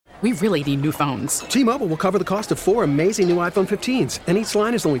We really need new phones. T-Mobile will cover the cost of 4 amazing new iPhone 15s, and each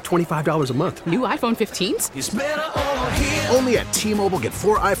line is only $25 a month. New iPhone 15s? It's better over here. Only at T-Mobile, get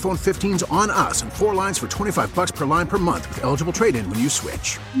 4 iPhone 15s on us and 4 lines for $25 per line per month with eligible trade-in when you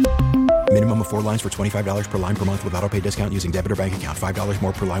switch. Minimum of 4 lines for $25 per line per month with autopay discount using debit or bank account. $5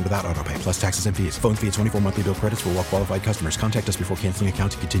 more per line without autopay, plus taxes and fees. Phone fee at 24 monthly bill credits for well-qualified customers. Contact us before canceling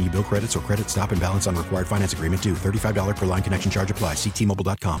account to continue bill credits or credit stop and balance on required finance agreement due. $35 per line connection charge applies. See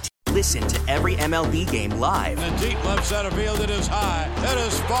T-Mobile.com. Listen to every MLB game live. In the deep left center field, it is high, it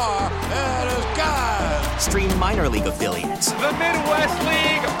is far, it is gone. Stream minor league affiliates. The Midwest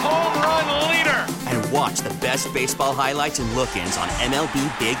League home run leader. And watch the best baseball highlights and look-ins on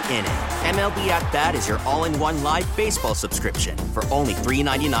MLB Big Inning. MLB At Bat is your all-in-one live baseball subscription for only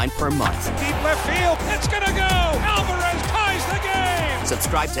 $3.99 per month. Deep left field, it's gonna go. Alvarez ties the game.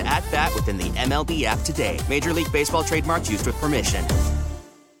 Subscribe to At Bat within the MLB app today. Major League Baseball trademarks used with permission.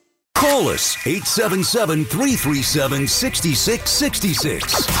 Call us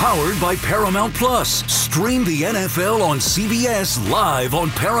 877-337-6666. Powered by Paramount Plus. Stream the NFL on CBS live on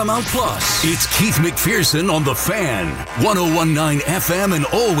Paramount Plus. It's Keith McPherson on The Fan, 101.9 FM, and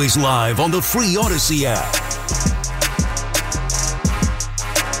always live on the free Odyssey app.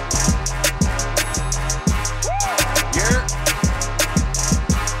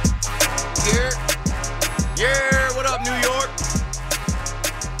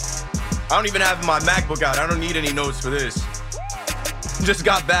 I don't even have my MacBook out. I don't need any notes for this. Just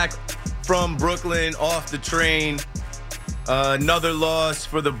got back from Brooklyn, off the train. Another loss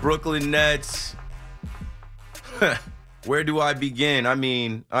for the Brooklyn Nets. Where do I begin? I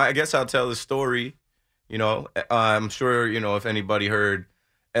mean, I guess I'll tell the story. You know, I'm sure, you know, if anybody heard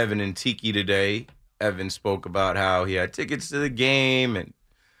Evan and Tiki today, Evan spoke about how he had tickets to the game and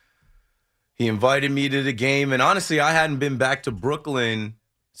he invited me to the game. And honestly, I hadn't been back to Brooklyn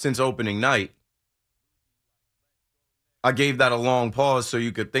since opening night. I gave that a long pause so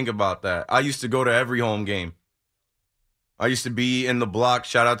you could think about that. I used to go to every home game. I used to be in the block.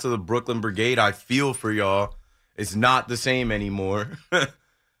 Shout out to the Brooklyn Brigade. I feel for y'all. It's not the same anymore.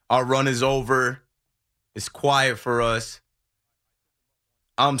 Our run is over. It's quiet for us.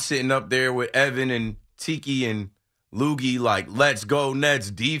 I'm sitting up there with Evan and Tiki and Loogie like, let's go Nets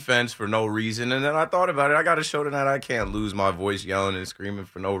defense for no reason. And then I thought about it. I got to show tonight I can't lose my voice yelling and screaming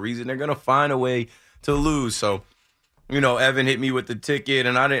for no reason. They're going to find a way to lose. So, you know, Evan hit me with the ticket,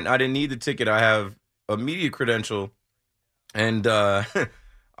 and I didn't need the ticket. I have a media credential. And I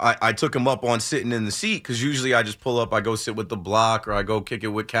took him up on sitting in the seat because usually I just pull up, I go sit with the block, or I go kick it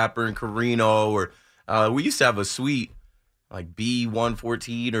with Capper and Carino, or we used to have a suite like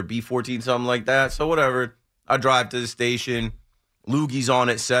B114 or B14, something like that. So whatever. I drive to the station. Loogie's on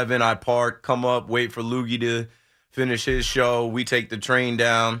at 7. I park, come up, wait for Loogie to finish his show. We take the train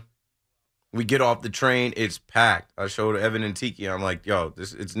down. We get off the train. It's packed. I showed Evan and Tiki. I'm like, yo,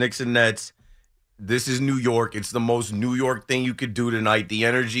 it's Knicks and Nets. This is New York. It's the most New York thing you could do tonight. The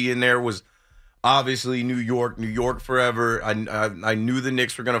energy in there was obviously New York forever. I knew the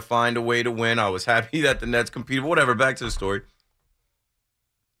Knicks were going to find a way to win. I was happy that the Nets competed. Whatever, back to the story.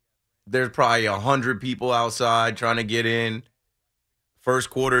 There's probably 100 people outside trying to get in.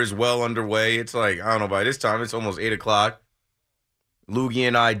 First quarter is well underway. It's like, I don't know, by this time, it's almost 8 o'clock. Loogie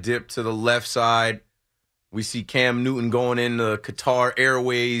and I dip to the left side. We see Cam Newton going in the Qatar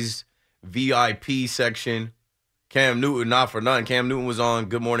Airways VIP section. Cam Newton, not for nothing. Cam Newton was on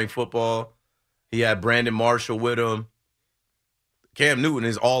Good Morning Football. He had Brandon Marshall with him. Cam Newton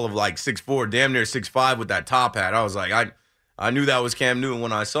is all of like 6'4", damn near 6'5" with that top hat. I was like, I knew that was Cam Newton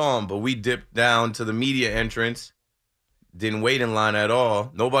when I saw him, but we dipped down to the media entrance. Didn't wait in line at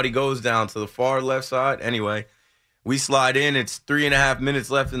all. Nobody goes down to the far left side. Anyway, we slide in. It's 3.5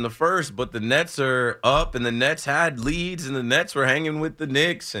 minutes left in the first, but the Nets are up, and the Nets had leads, and the Nets were hanging with the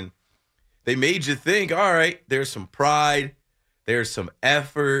Knicks, and they made you think, all right, there's some pride, there's some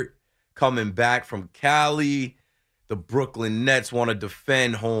effort coming back from Cali. The Brooklyn Nets want to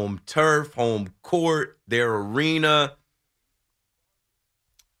defend home turf, home court, their arena.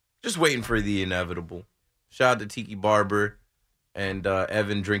 Just waiting for the inevitable. Shout out to Tiki Barber and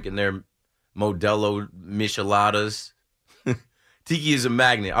Evan drinking their Modelo Micheladas. Tiki is a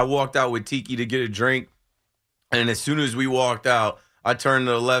magnet. I walked out with Tiki to get a drink, and as soon as we walked out, I turned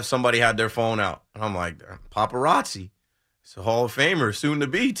to the left. Somebody had their phone out. And I'm like, paparazzi. It's a Hall of Famer, soon to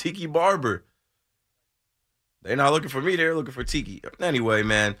be, Tiki Barber. They're not looking for me. They're looking for Tiki. Anyway,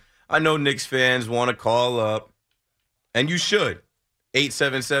 man, I know Knicks fans want to call up, and you should.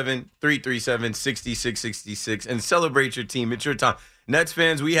 877-337-6666 and celebrate your team. It's your time. Nets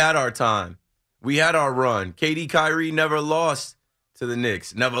fans, we had our time. We had our run. KD Kyrie never lost to the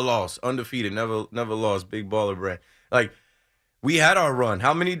Knicks. Never lost. Undefeated. Never lost. Big baller brand. Like, we had our run.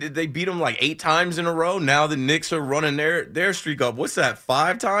 How many did they beat them? Like 8 times in a row? Now the Knicks are running their streak up. What's that?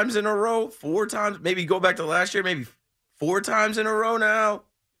 5 times in a row? 4 times? Maybe go back to last year. Maybe 4 times in a row now.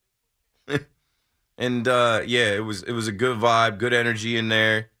 And yeah, it was a good vibe, good energy in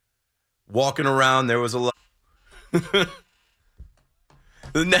there. Walking around, there was a lot. The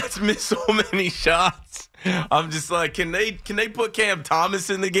Nets missed so many shots. I'm just like, can they put Cam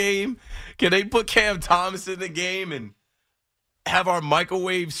Thomas in the game? Can they put Cam Thomas in the game and have our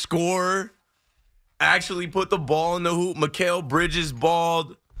microwave scorer actually put the ball in the hoop? Mikal Bridges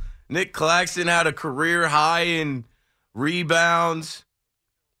balled. Nick Claxton had a career high in rebounds.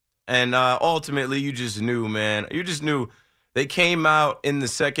 And ultimately, you just knew, man. You just knew. They came out in the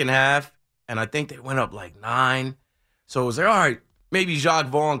second half, and I think they went up like 9. So it was like, all right, maybe Jacques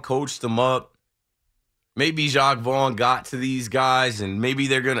Vaughn coached them up. Maybe Jacques Vaughn got to these guys, and maybe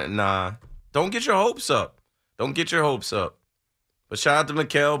they're going to, nah. Don't get your hopes up. Don't get your hopes up. But shout out to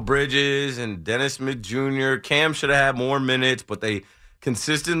Mikal Bridges and Dennis Smith Jr. Cam should have had more minutes, but they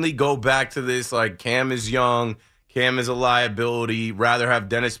consistently go back to this, like, Cam is young. Cam is a liability. Rather have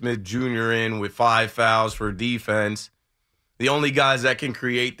Dennis Smith Jr. in with 5 fouls for defense. The only guys that can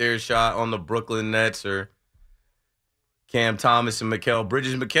create their shot on the Brooklyn Nets are Cam Thomas and Mikal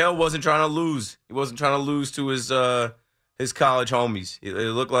Bridges. Mikal wasn't trying to lose. He wasn't trying to lose to his college homies. It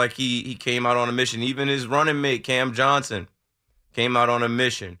looked like he came out on a mission. Even his running mate, Cam Johnson, came out on a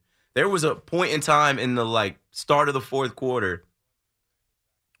mission. There was a point in time in the start of the fourth quarter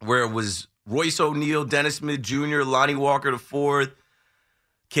where it was Royce O'Neal, Dennis Smith Jr., Lonnie Walker IV,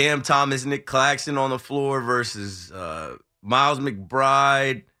 Cam Thomas, Nick Claxton on the floor versus Miles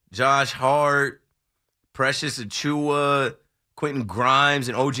McBride, Josh Hart, Precious Achua, Quentin Grimes,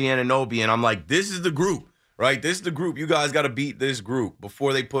 and OG Anunoby. And I'm like, this is the group, right? This is the group. You guys got to beat this group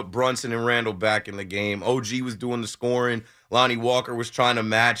before they put Brunson and Randall back in the game. OG was doing the scoring. Lonnie Walker was trying to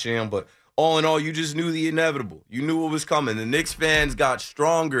match him. But all in all, you just knew the inevitable. You knew what was coming. The Knicks fans got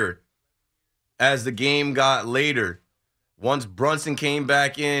stronger as the game got later. Once Brunson came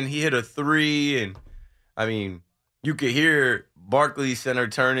back in, he hit a 3. And, I mean, you could hear Barclays Center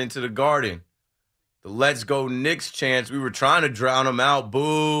turn into the Garden. The Let's Go Knicks chants, we were trying to drown them out.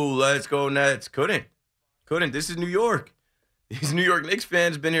 Boo, let's go Nets. Couldn't. This is New York. These New York Knicks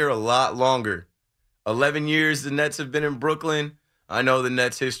fans been here a lot longer. 11 years the Nets have been in Brooklyn. I know the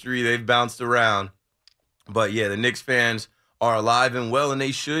Nets history, they've bounced around. But, yeah, the Knicks fans are alive and well, and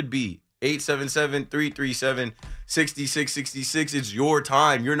they should be. 877-337-6666. It's your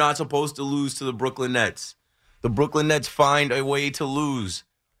time. You're not supposed to lose to the Brooklyn Nets. The Brooklyn Nets find a way to lose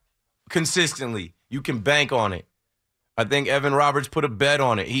consistently. You can bank on it. I think Evan Roberts put a bet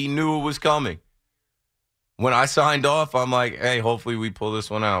on it. He knew it was coming. When I signed off, I'm like, hey, hopefully we pull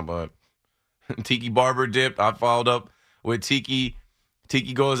this one out. But Tiki Barber dipped. I followed up with Tiki.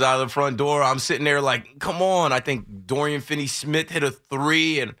 Tiki goes out of the front door. I'm sitting there like, come on. I think Dorian Finney-Smith hit a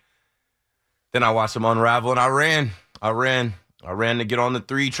 3, and then I watched him unravel, and I ran to get on the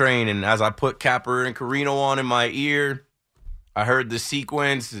 3 train, and as I put Capper and Carino on in my ear, I heard the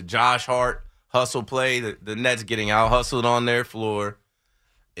sequence, the Josh Hart hustle play, the Nets getting out-hustled on their floor.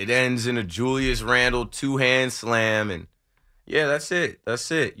 It ends in a Julius Randle 2-hand slam, and yeah, that's it.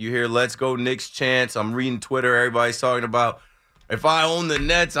 You hear Let's Go Knicks chants. I'm reading Twitter. Everybody's talking about, if I own the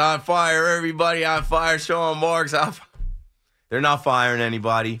Nets, I'd fire everybody. I'd fire Sean Marks. They're not firing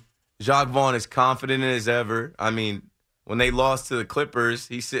anybody. Jacques Vaughn is confident as ever. I mean, when they lost to the Clippers,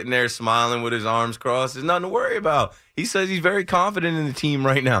 he's sitting there smiling with his arms crossed. There's nothing to worry about. He says he's very confident in the team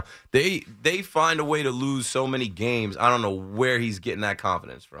right now. They find a way to lose so many games. I don't know where he's getting that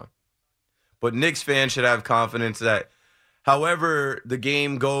confidence from. But Knicks fans should have confidence that however the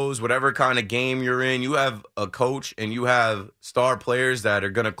game goes, whatever kind of game you're in, you have a coach and you have star players that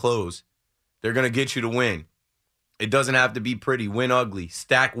are going to close. They're going to get you to win. It doesn't have to be pretty. Win ugly.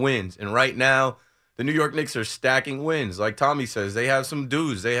 Stack wins. And right now, the New York Knicks are stacking wins. Like Tommy says, they have some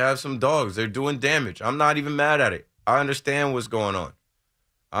dudes. They have some dogs. They're doing damage. I'm not even mad at it. I understand what's going on.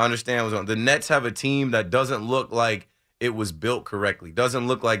 The Nets have a team that doesn't look like it was built correctly. Doesn't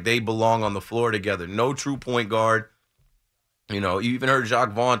look like they belong on the floor together. No true point guard. You know, you even heard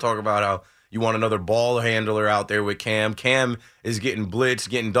Jacques Vaughn talk about how you want another ball handler out there with Cam. Cam is getting blitzed,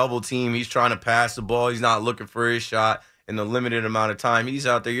 getting double teamed. He's trying to pass the ball. He's not looking for his shot in the limited amount of time he's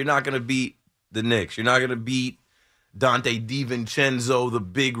out there. You're not going to beat the Knicks. You're not going to beat Dante DiVincenzo, the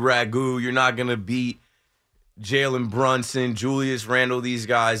big ragu. You're not going to beat Jalen Brunson, Julius Randle, these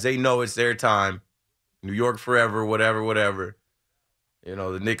guys. They know it's their time. New York forever, whatever. You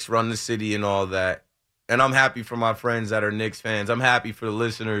know, the Knicks run the city and all that. And I'm happy for my friends that are Knicks fans. I'm happy for the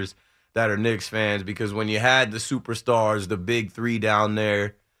listeners that are Knicks fans because when you had the superstars, the big three down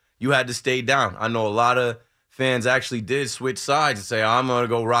there, you had to stay down. I know a lot of fans actually did switch sides and say, I'm going to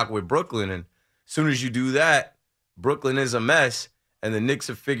go rock with Brooklyn. And as soon as you do that, Brooklyn is a mess, and the Knicks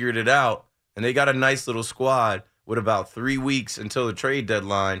have figured it out. And they got a nice little squad with about 3 weeks until the trade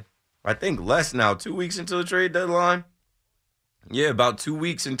deadline. I think less now, 2 weeks until the trade deadline. Yeah, about 2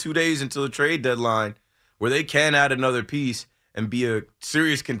 weeks and 2 days until the trade deadline, where they can add another piece and be a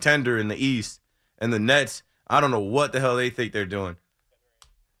serious contender in the East. And the Nets, I don't know what the hell they think they're doing.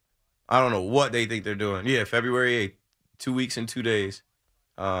 Yeah, February 8th, 2 weeks and 2 days.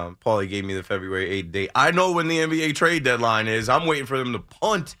 Paulie gave me the February 8th date. I know when the NBA trade deadline is. I'm waiting for them to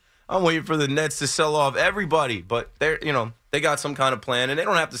punt. I'm waiting for the Nets to sell off everybody. But they got some kind of plan, and they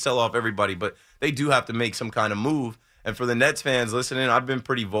don't have to sell off everybody, but they do have to make some kind of move. And for the Nets fans listening, I've been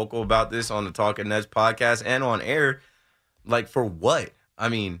pretty vocal about this on the Talking Nets podcast and on air. Like, for what? I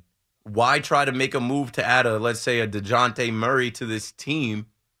mean, why try to make a move to add let's say, a DeJounte Murray to this team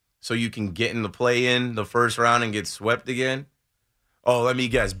so you can get in the play-in the first round and get swept again? Oh, let me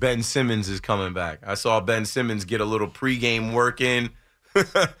guess. Ben Simmons is coming back. I saw Ben Simmons get a little pregame work in.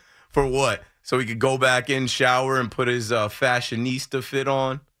 For what? So he could go back in, shower, and put his fashionista fit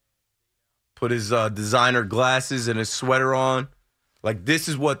on? Put his designer glasses and his sweater on? Like, this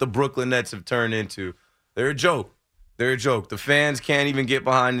is what the Brooklyn Nets have turned into. They're a joke. The fans can't even get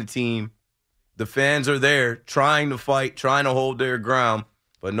behind the team. The fans are there trying to fight, trying to hold their ground.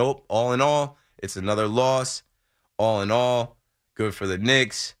 But nope, all in all, it's another loss. All in all, good for the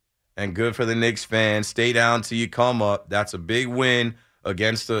Knicks and good for the Knicks fans. Stay down till you come up. That's a big win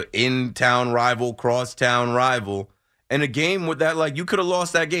against the in-town rival, cross-town rival. And a game with that, like, you could have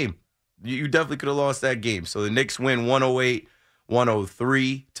lost that game. You definitely could have lost that game. So the Knicks win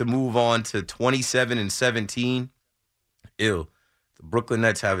 108-103 to move on to 27-17. The Brooklyn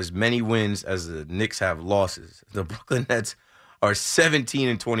Nets have as many wins as the Knicks have losses. The Brooklyn Nets are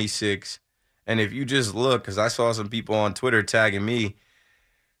 17-26. And if you just look, because I saw some people on Twitter tagging me,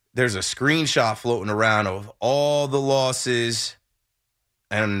 there's a screenshot floating around of all the losses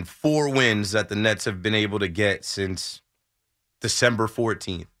and 4 wins that the Nets have been able to get since December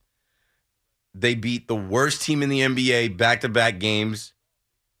 14th. They beat the worst team in the NBA back-to-back games,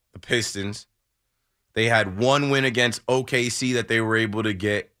 the Pistons. They had 1 win against OKC that they were able to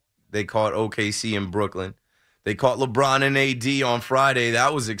get. They caught OKC in Brooklyn. They caught LeBron and AD on Friday.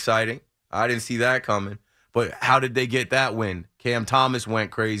 That was exciting. I didn't see that coming. But how did they get that win? Cam Thomas went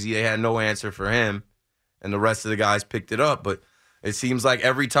crazy. They had no answer for him, and the rest of the guys picked it up. But it seems like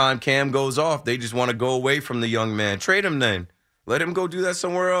every time Cam goes off, they just want to go away from the young man. Trade him then. Let him go do that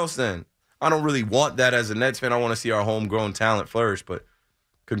somewhere else then. I don't really want that as a Nets fan. I want to see our homegrown talent first. But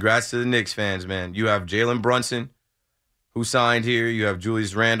congrats to the Knicks fans, man. You have Jalen Brunson, who signed here. You have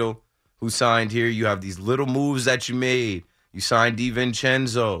Julius Randle, who signed here. You have these little moves that you made. You signed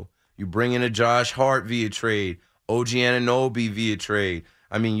DiVincenzo. You bring in a Josh Hart via trade. OG Anunoby via trade.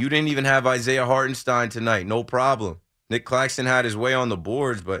 I mean, you didn't even have Isaiah Hartenstein tonight. No problem. Nick Claxton had his way on the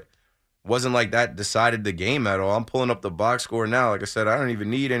boards, but wasn't like that decided the game at all. I'm pulling up the box score now. Like I said, I don't even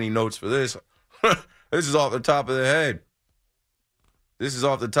need any notes for this. This is off the top of the head. This is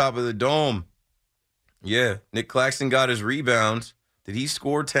off the top of the dome. Yeah, Nick Claxton got his rebounds. Did he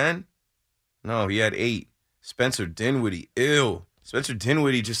score 10? No, he had 8. Spencer Dinwiddie, ew. Spencer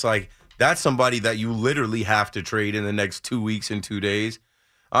Dinwiddie, just like, that's somebody that you literally have to trade in the next 2 weeks and 2 days.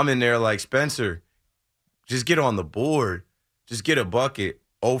 I'm in there like, Spencer, just get on the board. Just get a bucket.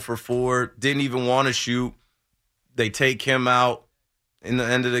 0 for 4. Didn't even want to shoot. They take him out in the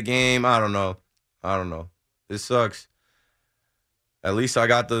end of the game. I don't know. This sucks. At least I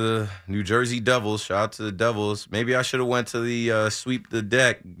got the New Jersey Devils. Shout out to the Devils. Maybe I should have went to the sweep the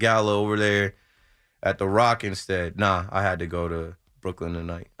deck gala over there at the Rock instead. Nah, I had to go to Brooklyn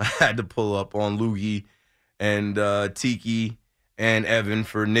tonight. I had to pull up on Loogie and Tiki and Evan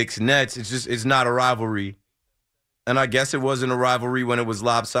for Knicks Nets. It's not a rivalry. And I guess it wasn't a rivalry when it was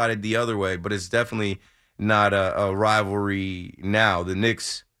lopsided the other way, but it's definitely not a rivalry now. The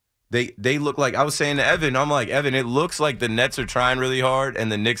Knicks, they look like, I was saying to Evan, I'm like, Evan, it looks like the Nets are trying really hard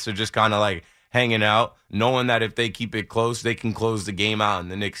and the Knicks are just kind of like hanging out, knowing that if they keep it close, they can close the game out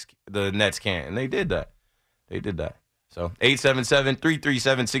and the Nets can't. And they did that. So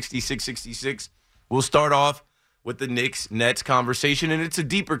 877-337-6666. We'll start off with the Knicks-Nets conversation, and it's a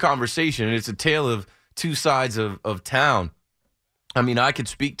deeper conversation, and it's a tale of two sides of town. I mean, I could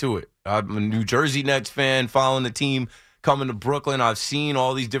speak to it. I'm a New Jersey Nets fan, following the team coming to Brooklyn. I've seen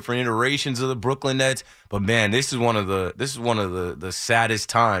all these different iterations of the Brooklyn Nets, but man, this is one of the saddest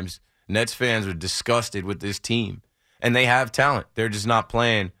times Nets fans are disgusted with this team. And they have talent. They're just not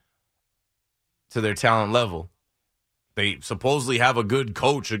playing to their talent level. They supposedly have a good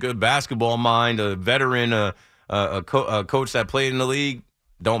coach, a good basketball mind, a veteran, a coach that played in the league.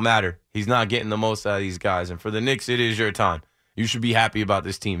 Don't matter. He's not getting the most out of these guys. And for the Knicks, it is your time. You should be happy about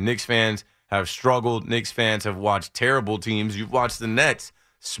this team. Knicks fans have struggled. Knicks fans have watched terrible teams. You've watched the Nets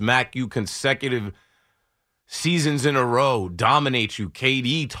smack you consecutive seasons in a row, dominate you.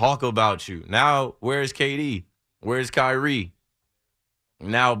 KD talk about you. Now, where's KD? Where's Kyrie?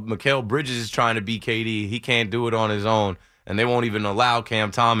 Now, Mikal Bridges is trying to beat KD. He can't do it on his own, and they won't even allow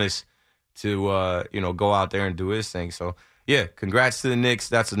Cam Thomas to, go out there and do his thing. So, yeah, congrats to the Knicks.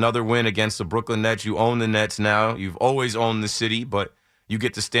 That's another win against the Brooklyn Nets. You own the Nets now. You've always owned the city, but you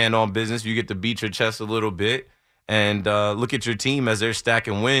get to stand on business. You get to beat your chest a little bit and look at your team as they're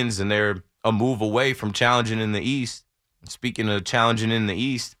stacking wins, and they're a move away from challenging in the East. Speaking of challenging in the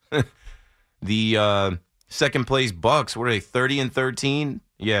East, the second place Bucks, what are they, 30-13?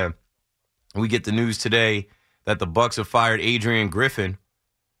 Yeah. We get the news today that the Bucks have fired Adrian Griffin,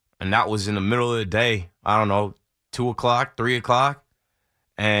 and that was in the middle of the day. I don't know, 2 o'clock, 3 o'clock.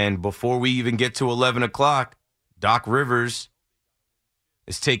 And before we even get to 11 o'clock, Doc Rivers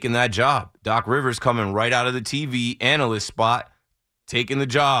is taking that job. Doc Rivers coming right out of the TV analyst spot, taking the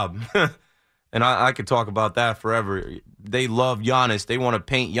job. And I could talk about that forever. They love Giannis. They want to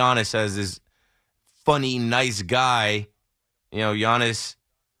paint Giannis as this funny, nice guy. Giannis,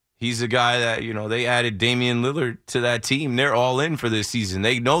 he's a guy that, they added Damian Lillard to that team. They're all in for this season.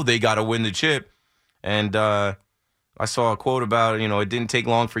 They know they got to win the chip. And I saw a quote about, it didn't take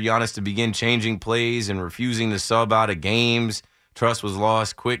long for Giannis to begin changing plays and refusing to sub out of games. Trust was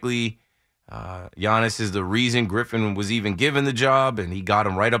lost quickly. Giannis is the reason Griffin was even given the job, and he got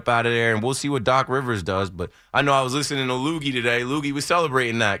him right up out of there. And we'll see what Doc Rivers does. But I know I was listening to Loogie today. Loogie was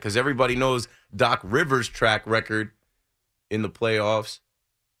celebrating that because everybody knows Doc Rivers' track record in the playoffs.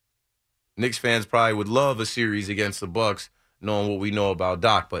 Knicks fans probably would love a series against the Bucks, knowing what we know about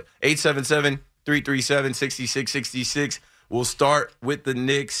Doc. But 877-337-6666. We'll start with the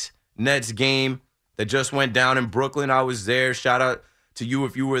Knicks-Nets game that just went down in Brooklyn. I was there. Shout out to you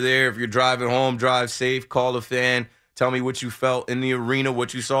if you were there. If you're driving home, drive safe. Call the fan. Tell me what you felt in the arena,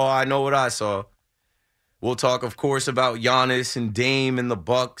 what you saw. I know what I saw. We'll talk, of course, about Giannis and Dame and the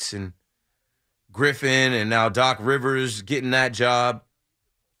Bucks and Griffin and now Doc Rivers getting that job.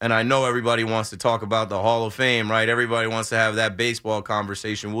 And I know everybody wants to talk about the Hall of Fame, right? Everybody wants to have that baseball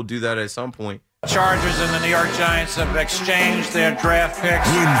conversation. We'll do that at some point. Chargers and the New York Giants have exchanged their draft picks.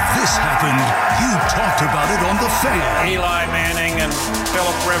 When this happened, you talked about it on The Fan. Eli Manning and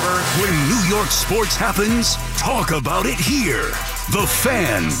Phillip Rivers. When New York sports happens, talk about it here. The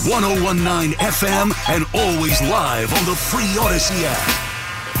Fan, 101.9 FM, and always live on the free Odyssey app.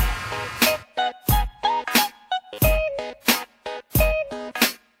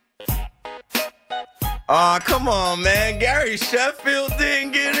 Aw, come on, man. Gary Sheffield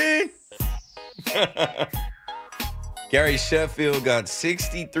didn't get in. Gary Sheffield got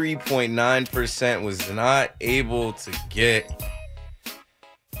 63.9%, was not able to get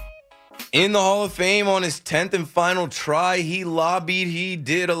in the Hall of Fame on his 10th and final try. He lobbied. He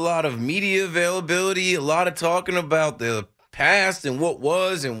did a lot of media availability, a lot of talking about the past and what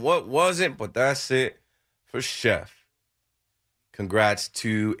was and what wasn't, but that's it for Chef. Congrats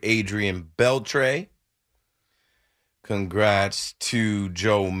to Adrian Beltre. Congrats to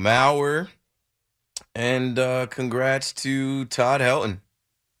Joe Mauer. And congrats to Todd Helton.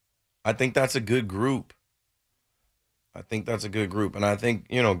 I think that's a good group. And I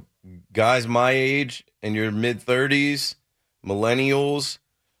think, guys my age in your mid-30s, millennials,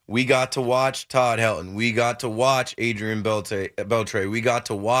 we got to watch Todd Helton. We got to watch Adrian Beltre. We got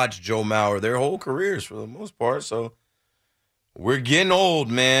to watch Joe Mauer, their whole careers for the most part. So we're getting old,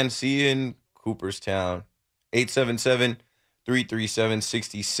 man. See you in Cooperstown.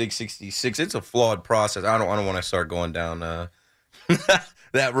 877-337-6666. It's a flawed process. I don't want to start going down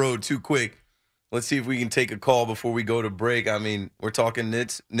that road too quick. Let's see if we can take a call before we go to break. I mean, we're talking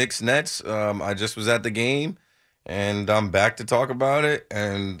Knicks Nets. I just was at the game, and I'm back to talk about it.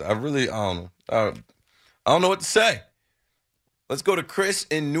 And I don't know. I don't know what to say. Let's go to Chris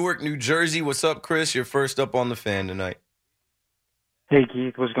in Newark, New Jersey. What's up, Chris? You're first up on the Fan tonight. Hey,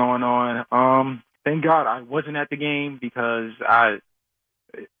 Keith. What's going on? Thank God I wasn't at the game because I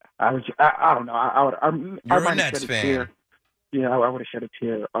don't know. I You're a Nets fan. Tear. Yeah, I would have shed a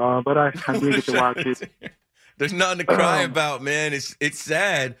tear. But I did get to watch it. There's nothing to cry about, man. It's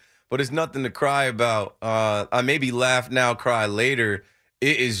sad, but it's nothing to cry about. I maybe laugh now, cry later.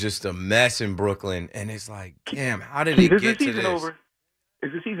 It is just a mess in Brooklyn, and it's like, damn, how did it get to this?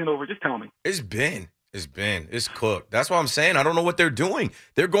 Is the season over? Just tell me. It's cooked. That's what I'm saying. I don't know what they're doing.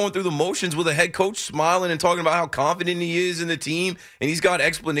 They're going through the motions with a head coach smiling and talking about how confident he is in the team, and he's got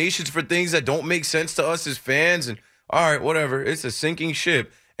explanations for things that don't make sense to us as fans. And all right, whatever. It's a sinking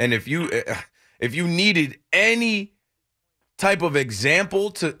ship. And if you needed any type of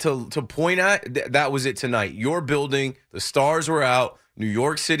example to point at, that was it tonight. Your building, the stars were out, New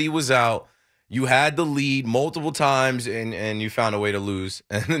York City was out. You had the lead multiple times, and you found a way to lose.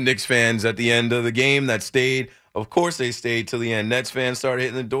 And the Knicks fans at the end of the game that stayed, of course they stayed till the end. Nets fans started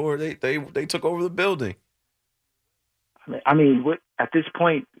hitting the door. They took over the building. I mean, at this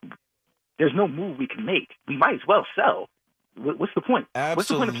point, there's no move we can make. We might as well sell. What's the point? Absolutely. What's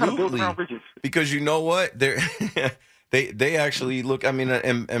the point of trying to build around Bridges? Because you know what? They actually look, I mean,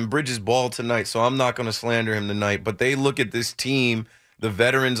 and Bridges balled tonight, so I'm not going to slander him tonight, but they look at this team, the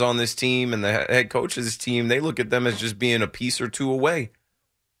veterans on this team and the head coach of this team, they look at them as just being a piece or two away.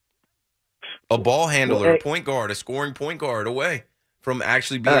 A ball handler, a point guard, a scoring point guard away from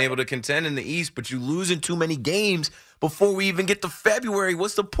actually being able to contend in the East, but you losing too many games before we even get to February.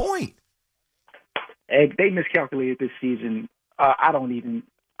 What's the point? They miscalculated this season. I don't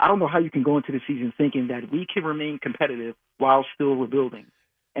know how you can go into the season thinking that we can remain competitive while still rebuilding.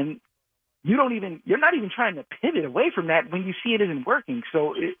 And you're not even trying to pivot away from that when you see it isn't working.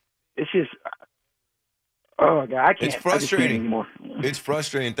 So it's just, oh God, I can't. It's frustrating. I just can't anymore. It's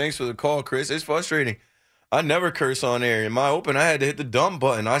frustrating. Thanks for the call, Chris. It's frustrating. I never curse on air. In my open, I had to hit the dump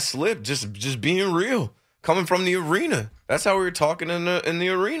button. I slipped, just being real. Coming from the arena. That's how we were talking in the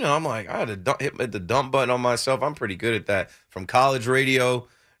arena. I'm like, I had to hit the dump button on myself. I'm pretty good at that. From college radio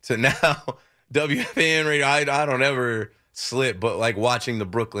to now WFAN radio, I don't ever slip, but like watching the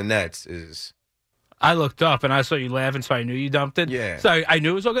Brooklyn Nets is. I looked up and I saw you laughing, so I knew you dumped it. Yeah. So I knew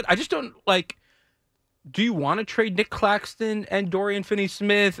it was all good. I just don't like. Do you want to trade Nick Claxton and Dorian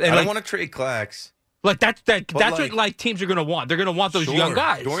Finney-Smith? And I don't want to trade Clax. Like that's what like teams are going to want. They're going to want those young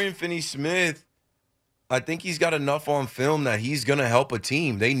guys. Dorian Finney-Smith, I think he's got enough on film that he's going to help a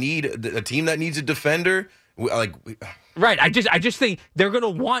team. They need a team that needs a defender. Right. I just think they're going to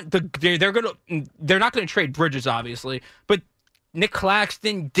want they're not going to trade Bridges, obviously, but Nick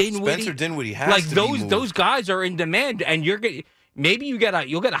Claxton, Dinwiddie, Spencer Dinwiddie has to be moved. Those guys are in demand, and you'll get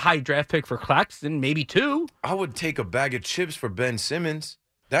a high draft pick for Claxton, maybe two. I would take a bag of chips for Ben Simmons.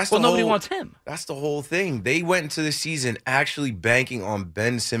 Nobody wants him. That's the whole thing. They went into the season actually banking on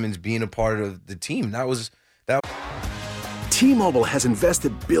Ben Simmons being a part of the team. That. T-Mobile has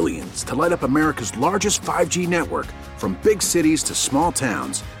invested billions to light up America's largest 5G network, from big cities to small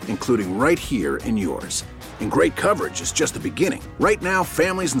towns, including right here in yours. And great coverage is just the beginning. Right now,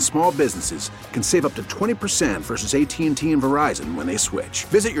 families and small businesses can save up to 20% versus AT&T and Verizon when they switch.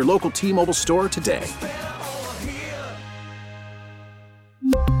 Visit your local T-Mobile store today.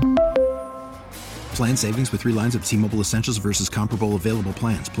 Plan savings with 3 lines of T-Mobile Essentials versus comparable available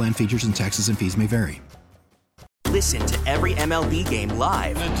plans. Plan features and taxes and fees may vary. Listen to every MLB game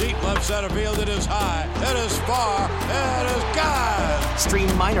live. In the deep left center field, it is high, it is far, it is gone.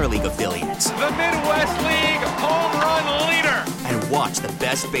 Stream minor league affiliates. The Midwest League home run leader. And watch the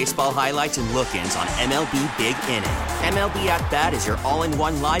best baseball highlights and look-ins on MLB Big Inning. MLB At Bat is your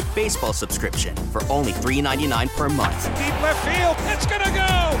all-in-one live baseball subscription for only $3.99 per month. Deep left field, it's gonna go.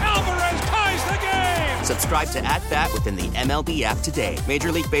 Alvarez ties the game. Subscribe to At Bat within the MLB app today.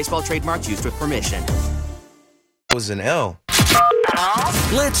 Major League Baseball trademarks used with permission. Was an L.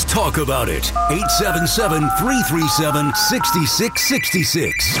 Let's talk about it.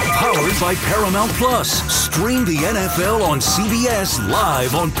 877-337-6666. Powered by Paramount Plus. Stream the NFL on CBS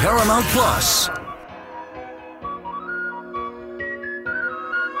live on Paramount Plus.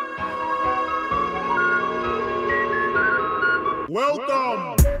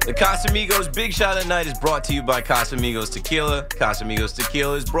 Welcome. The Casamigos Big Shot at Night is brought to you by Casamigos Tequila. Casamigos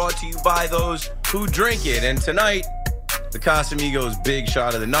Tequila is brought to you by those who drink it. And tonight, the Casamigos Big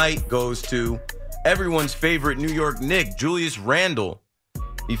Shot of the Night goes to everyone's favorite New York Knick, Julius Randle.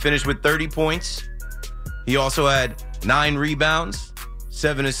 He finished with 30 points. He also had 9 rebounds,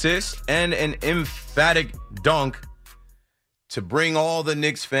 7 assists, and an emphatic dunk to bring all the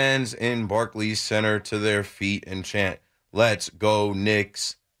Knicks fans in Barclays Center to their feet and chant, "Let's go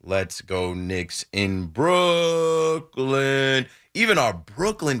Knicks. Let's go Knicks in Brooklyn." Even our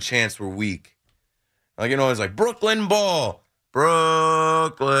Brooklyn chants were weak. Like, it's like Brooklyn ball.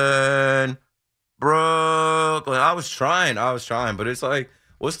 Brooklyn. I was trying, but it's like,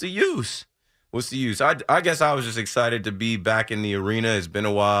 what's the use? I guess I was just excited to be back in the arena. It's been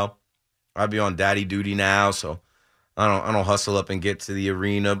a while. I'd be on daddy duty now, so I don't hustle up and get to the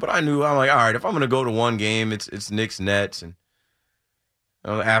arena. But I'm like, all right, if I'm gonna go to one game, it's Knicks Nets, and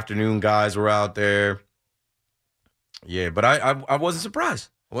The afternoon guys were out there. Yeah, but I wasn't surprised.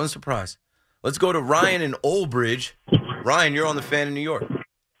 I wasn't surprised. Let's go to Ryan in Old Bridge. Ryan, you're on the Fan in New York.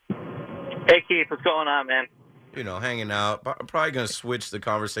 Hey, Keith. What's going on, man? Hanging out. I'm probably going to switch the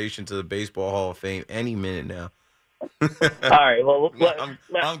conversation to the Baseball Hall of Fame any minute now. All right. Well,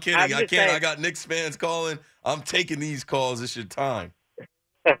 I'm kidding. I can't. Saying, I got Knicks fans calling. I'm taking these calls. It's your time.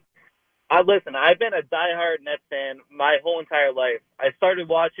 Listen, I've been a diehard Nets fan my whole entire life. I started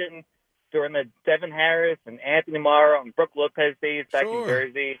watching during the Devin Harris and Anthony Morrow and Brooke Lopez days back in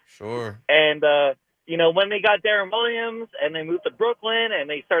Jersey. Sure. And, when they got Darren Williams and they moved to Brooklyn and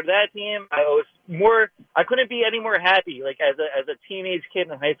they started that team, I couldn't be any more happy, like as a teenage kid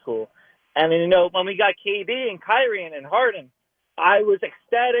in high school. And then, when we got KD and Kyrie and Harden, I was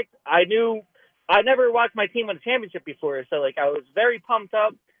ecstatic. I never watched my team win a championship before, so I was very pumped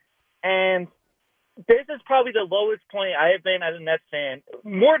up. And this is probably the lowest point I have been as a Nets fan.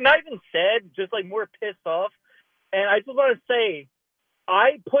 More, not even sad, just more pissed off. And I just want to say,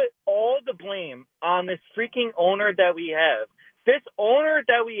 I put all the blame on this freaking owner that we have. This owner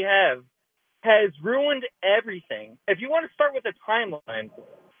that we have has ruined everything. If you want to start with the timeline,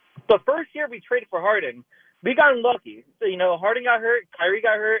 the first year we traded for Harden, we got unlucky. So, Harden got hurt, Kyrie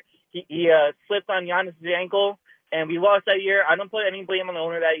got hurt, he slipped on Giannis' ankle, and we lost that year. I don't put any blame on the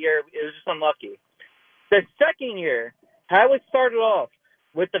owner that year. It was just unlucky. The second year, how it started off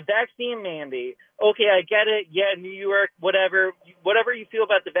with the vaccine mandate. Okay, I get it. Yeah, New York, whatever you feel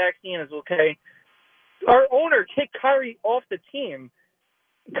about the vaccine is okay. Our owner kicked Kyrie off the team.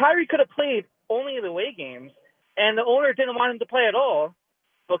 Kyrie could have played only the away games, and the owner didn't want him to play at all.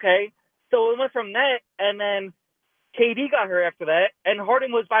 Okay, so it went from that, and then KD got hurt after that, and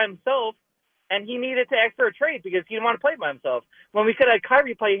Harden was by himself, and he needed to ask for a trade because he didn't want to play by himself when we could have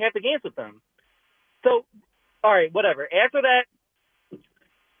Kyrie play half the games with them. So, all right, whatever. After that,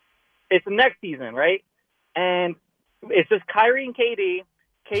 it's the next season, right? And it's just Kyrie and KD.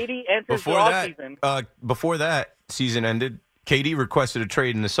 KD enters the offseason. Before that season ended, KD requested a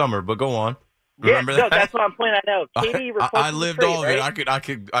trade in the summer, but go on. Remember that? No, that's what I'm pointing out now. KD requested I lived the trade, all of right? it.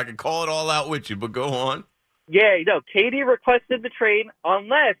 I could call it all out with you, but go on. Yeah, KD requested the trade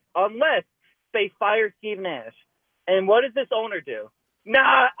unless they fire Steve Nash. And what does this owner do?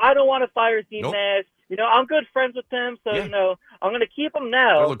 Nah, I don't want to fire Steve Nash. I'm good friends with him, so, I'm going to keep him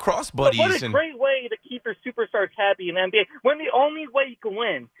now. They're lacrosse buddies. But what a great way to keep your superstars happy in the NBA when the only way you can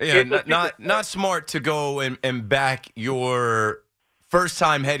win is not smart to go and back your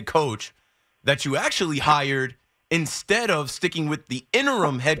first-time head coach that you actually hired instead of sticking with the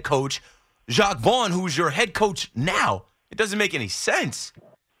interim head coach, Jacques Vaughn, who's your head coach now. It doesn't make any sense.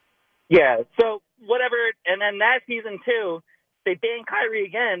 Yeah, so whatever. And then that season, too, they banned Kyrie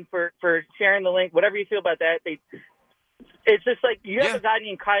again for sharing the link. Whatever you feel about that, it's just you have a guy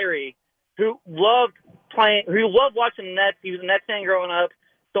named Kyrie who loved watching the Nets. He was a Nets fan growing up.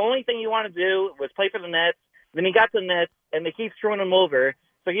 The only thing he wanted to do was play for the Nets. Then he got to the Nets, and they keep screwing him over.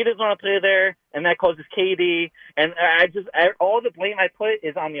 So he doesn't want to play there, and that causes KD. And all the blame I put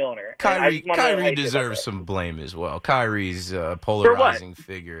is on the owner. Kyrie deserves some blame as well. Kyrie's a polarizing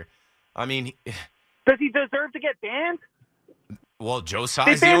figure. I mean, does he deserve to get banned? Well, Joe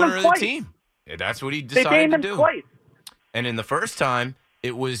Tsai's the owner of the team. Yeah, that's what he decided to do. Twice. And in the first time,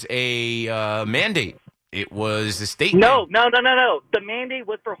 it was a mandate. It was a state. No. The mandate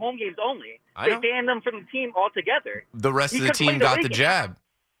was for home games only. They banned them from the team altogether. The rest of the team got the jab.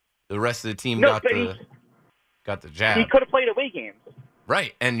 The rest of the team got the jab. He could have played away games.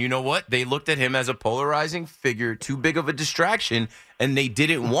 Right. And you know what? They looked at him as a polarizing figure, too big of a distraction, and they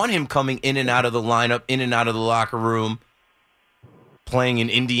didn't want him coming in and out of the lineup, in and out of the locker room, playing in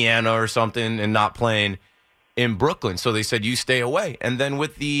Indiana or something and not playing in Brooklyn. So they said, you stay away. And then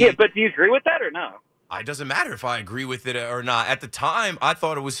with the... Yeah, but do you agree with that or no? It doesn't matter if I agree with it or not. At the time, I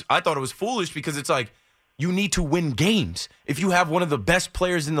thought it was foolish because it's like, you need to win games. If you have one of the best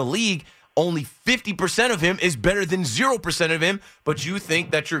players in the league, only 50% of him is better than 0% of him, but you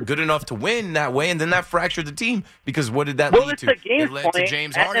think that you're good enough to win that way, and then that fractured the team because what did that lead to? It led to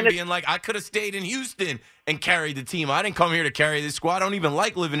James Harden being like, I could have stayed in Houston and carried the team. I didn't come here to carry this squad. I don't even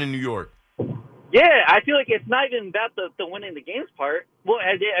like living in New York. Yeah, I feel like it's not even about the winning the games part. Well,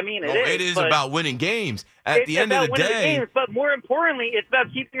 it is about winning games. At the end of the day. Games, but more importantly, it's about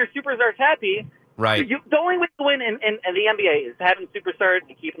keeping your superstars happy. Right. The only way to win in the NBA is having superstars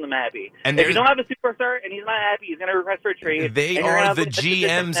and keeping them happy. And if you don't have a superstar and he's not happy, he's going to request for a trade. They are the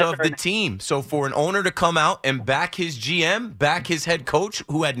GMs of the team. So for an owner to come out and back his GM, back his head coach,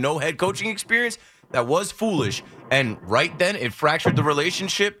 who had no head coaching experience, that was foolish. And right then, it fractured the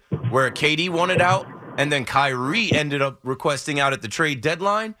relationship where KD wanted out And then Kyrie ended up requesting out at the trade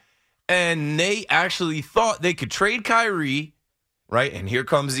deadline. And they actually thought they could trade Kyrie, right? And here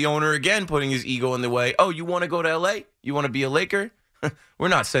comes the owner again putting his ego in the way. Oh, you want to go to L.A.? You want to be a Laker? We're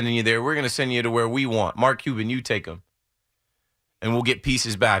not sending you there. We're going to send you to where we want. Mark Cuban, you take him. And we'll get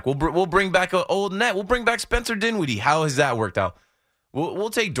pieces back. We'll bring back an old net. We'll bring back Spencer Dinwiddie. How has that worked out? We'll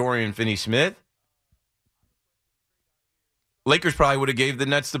take Dorian Finney-Smith. Lakers probably would have gave the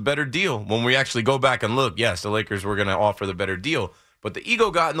Nets the better deal. When we actually go back and look, yes, the Lakers were going to offer the better deal. But the ego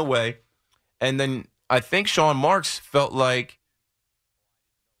got in the way. And then I think Sean Marks felt like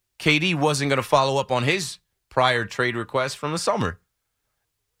KD wasn't going to follow up on his prior trade request from the summer.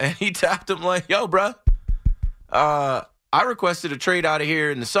 And he tapped him like, yo, bro, I requested a trade out of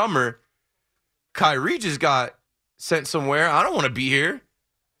here in the summer. Kyrie just got sent somewhere. I don't want to be here.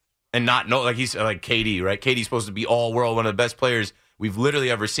 And not know, like he's like KD, right? KD's supposed to be all world, one of the best players we've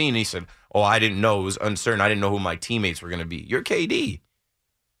literally ever seen. And he said, oh, I didn't know. It was uncertain. I didn't know who my teammates were going to be. You're KD.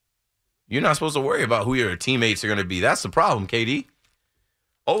 You're not supposed to worry about who your teammates are going to be. That's the problem, KD.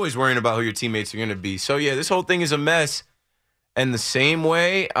 Always worrying about who your teammates are going to be. So, yeah, this whole thing is a mess. And the same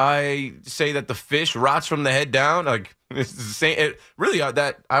way I say that the fish rots from the head down, like it's the same. It really,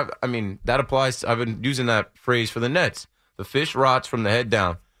 that applies. I've been using that phrase for the Nets. The fish rots from the head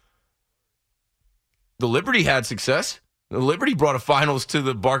down. The Liberty had success. The Liberty brought a finals to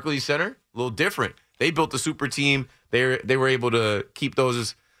the Barclays Center. A little different. They built a super team. They were able to keep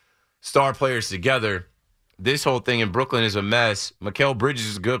those star players together. This whole thing in Brooklyn is a mess. Mikal Bridges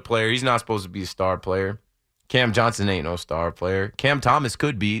is a good player. He's not supposed to be a star player. Cam Johnson ain't no star player. Cam Thomas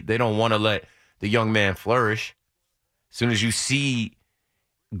could be. They don't want to let the young man flourish. As soon as you see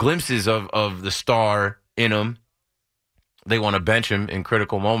glimpses of the star in him, they want to bench him in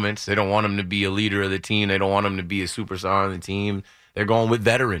critical moments. They don't want him to be a leader of the team. They don't want him to be a superstar on the team. They're going with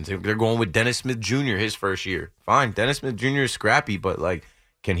veterans. They're going with Dennis Smith Jr. his first year. Fine, Dennis Smith Jr. is scrappy, but like,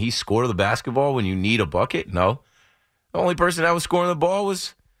 can he score the basketball when you need a bucket? No. The only person that was scoring the ball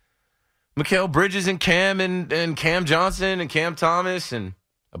was Mikal Bridges and Cam and Cam Johnson and Cam Thomas and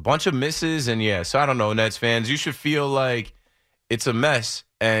a bunch of misses. And yeah, so I don't know, Nets fans, you should feel like it's a mess.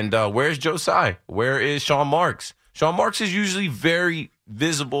 And where's Joe Tsai? Where is Sean Marks? Sean Marks is usually very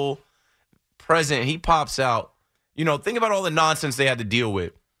visible, present. He pops out. You know, think about all the nonsense they had to deal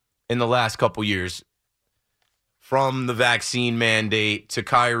with in the last couple years. From the vaccine mandate to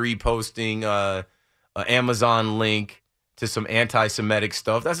Kyrie posting an Amazon link to some anti-Semitic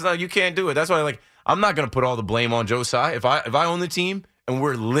stuff. That's not, you can't do it. That's why, like, I'm not going to put all the blame on Joe Tsai. If I own the team and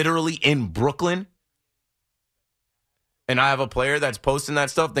we're literally in Brooklyn and I have a player that's posting that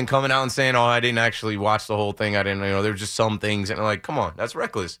stuff, then coming out and saying, oh, I didn't actually watch the whole thing. I didn't, there's just some things. And like, come on, that's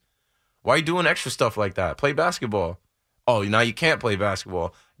reckless. Why are you doing extra stuff like that? Play basketball. Oh, now you can't play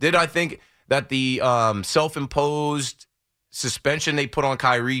basketball. Did I think that the self-imposed suspension they put on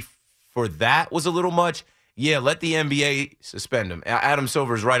Kyrie for that was a little much? Yeah, let the NBA suspend him. Adam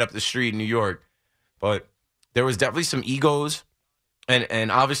Silver's right up the street in New York. But there was definitely some egos.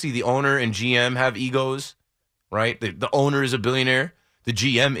 And obviously the owner and GM have egos, right? The owner is a billionaire. The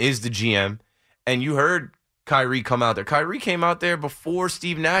GM is the GM. And you heard Kyrie come out there. Kyrie came out there before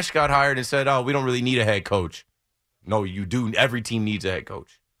Steve Nash got hired and said, oh, we don't really need a head coach. No, you do. Every team needs a head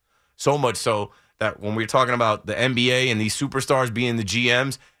coach. So much so that when we're talking about the NBA and these superstars being the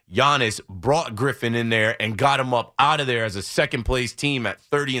GMs, Giannis brought Griffin in there and got him up out of there as a second-place team at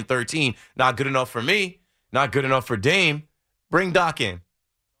 30-13. Not good enough for me. Not good enough for Dame. Bring Doc in.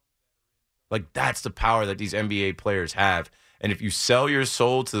 Like, that's the power that these NBA players have. And if you sell your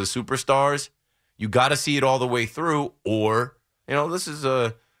soul to the superstars, you got to see it all the way through, or, this is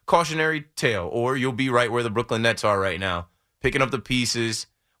a cautionary tale, or you'll be right where the Brooklyn Nets are right now, picking up the pieces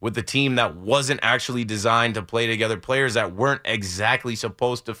with the team that wasn't actually designed to play together, players that weren't exactly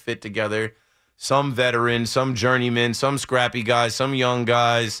supposed to fit together, some veterans, some journeymen, some scrappy guys, some young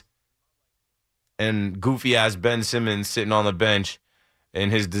guys, and goofy-ass Ben Simmons sitting on the bench in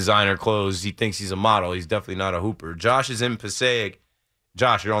his designer clothes. He thinks he's a model. He's definitely not a hooper. Josh is in Passaic.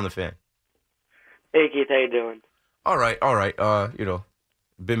 Josh, you're on the Fan. Hey, Keith, how you doing? All right.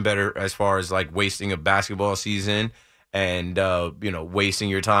 Been better as far as, like, wasting a basketball season and, wasting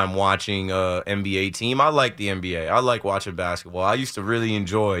your time watching a NBA team. I like the NBA. I like watching basketball. I used to really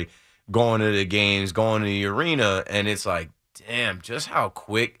enjoy going to the games, going to the arena, and it's like, damn, just how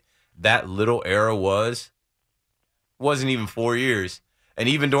quick that little era was. Wasn't even 4 years. And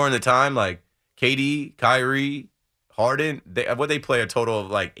even during the time, like, KD, Kyrie, Harden, they play a total of,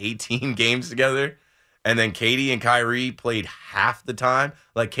 like, 18 games together. And then KD and Kyrie played half the time.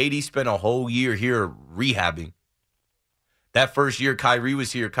 Like, KD spent a whole year here rehabbing. That first year Kyrie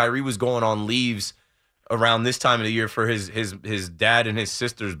was here, Kyrie was going on leaves around this time of the year for his dad and his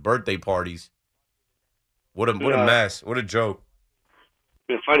sister's birthday parties. What a mess. What a joke.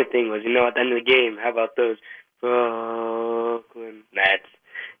 The funny thing was, at the end of the game, how about those Brooklyn Nets?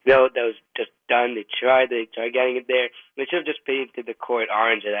 That was just done. They tried getting it there. They should have just painted the court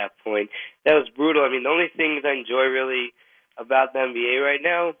orange at that point. That was brutal. I mean, the only things I enjoy really about the NBA right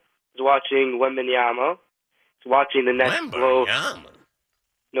now is watching Wembanyama. It's watching the Nets blow.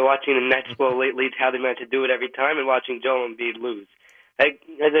 Watching the Nets blow lately, how they meant to do it every time, and watching Joel Embiid lose. As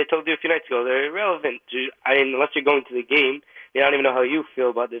I told you a few nights ago, they're irrelevant. Unless you're going to the game, I don't even know how you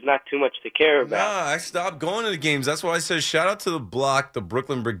feel, but there's not too much to care about. Nah, I stopped going to the games. That's why I said shout out to the block, the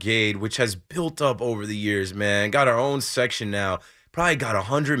Brooklyn Brigade, which has built up over the years, man. Got our own section now. Probably got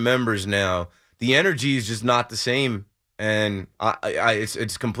 100 members now. The energy is just not the same, and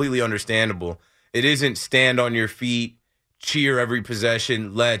it's completely understandable. It isn't stand on your feet, cheer every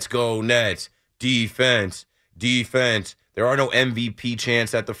possession, let's go Nets, defense. There are no MVP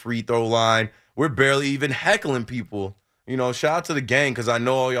chants at the free throw line. We're barely even heckling people. Shout out to the gang because I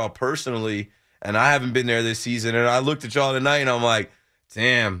know all y'all personally, and I haven't been there this season. And I looked at y'all tonight, and I'm like,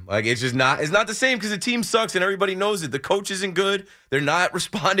 damn, it's not the same because the team sucks, and everybody knows it. The coach isn't good. They're not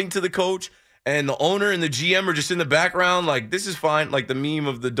responding to the coach, and the owner and the GM are just in the background. Like, this is fine. Like the meme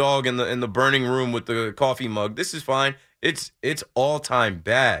of the dog in the burning room with the coffee mug. This is fine. It's all time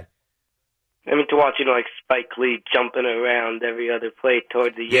bad. I mean, to watch, Spike Lee jumping around every other play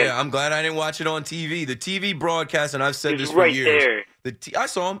towards the end. Yeah, I'm glad I didn't watch it on TV. The TV broadcast, and I've said this for right years. There. I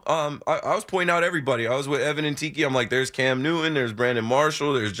saw him. I was pointing out everybody. I was with Evan and Tiki. I'm like, there's Cam Newton, there's Brandon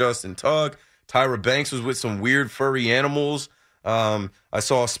Marshall, there's Justin Tugg. Tyra Banks was with some weird furry animals. I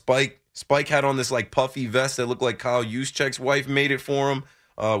saw Spike. Spike had on this puffy vest that looked like Kyle Juszczyk's wife made it for him.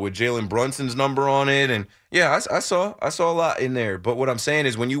 With Jalen Brunson's number on it. And yeah, I saw a lot in there. But what I'm saying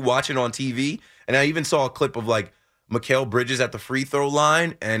is when you watch it on TV, and I even saw a clip of Mikal Bridges at the free throw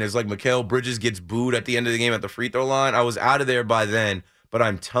line, and it's Mikal Bridges gets booed at the end of the game at the free throw line. I was out of there by then, but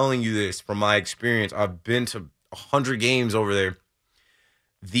I'm telling you this from my experience. I've been to 100 games over there.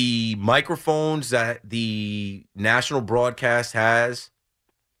 The microphones that the national broadcast has,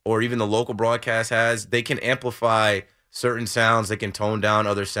 or even the local broadcast has, they can amplify certain sounds. They can tone down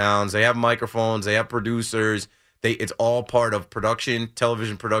other sounds. They have microphones. They have producers. It's all part of production,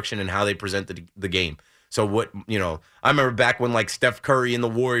 television production, and how they present the game. So I remember back when Steph Curry and the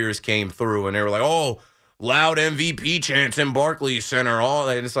Warriors came through, and they were like, "Oh, loud MVP chants in Barclays Center."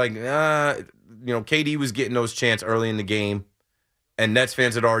 And it's KD was getting those chants early in the game, and Nets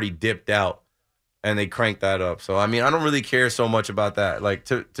fans had already dipped out, and they cranked that up. So I don't really care so much about that.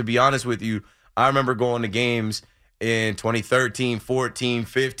 To be honest with you, I remember going to games in 2013, 14,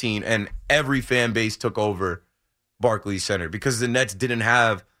 15, and every fan base took over Barclays Center because the Nets didn't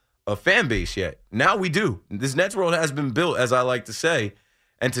have a fan base yet. Now we do. This Nets world has been built, as I like to say.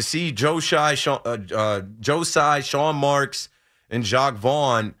 And to see Joe Tsai, Sean Marks, and Jacques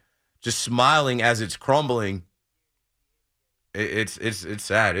Vaughn just smiling as it's crumbling, it's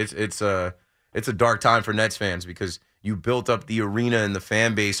sad. It's a dark time for Nets fans because you built up the arena and the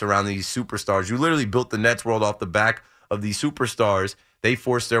fan base around these superstars. You literally built the Nets world off the back of these superstars. They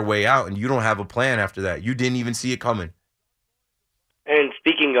forced their way out, and you don't have a plan after that. You didn't even see it coming. And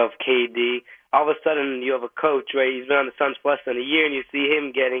speaking of KD, all of a sudden you have a coach, right? He's been on the Suns for less than a year, and you see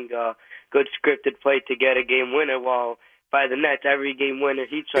him getting good scripted play to get a game winner, while by the Nets, every game winner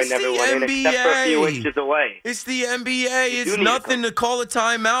he tried never won, except for a few inches away. It's the NBA. It's nothing to call a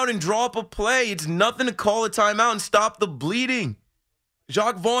timeout and draw up a play. It's nothing to call a timeout and stop the bleeding.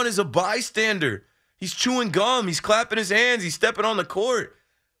 Jacques Vaughn is a bystander. He's chewing gum. He's clapping his hands. He's stepping on the court.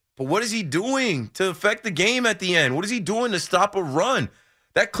 But what is he doing to affect the game at the end? What is he doing to stop a run?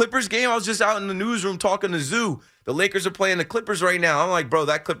 That Clippers game, I was just out in the newsroom talking to Zoo. The Lakers are playing the Clippers right now. I'm like, bro,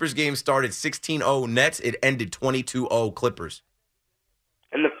 that Clippers game started 16-0 Nets. It ended 22-0 Clippers.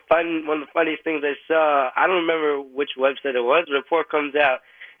 And one of the funniest things I saw, I don't remember which website it was, but a report comes out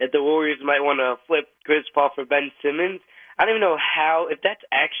that the Warriors might want to flip Chris Paul for Ben Simmons. I don't even know how, if that's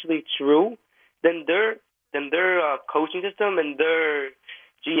actually true, then their coaching system and their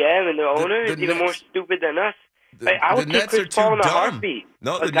GM and their owner is even more stupid than us. I would take Chris Paul in a heartbeat.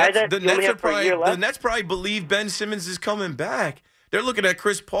 No, the Nets probably believe Ben Simmons is coming back. They're looking at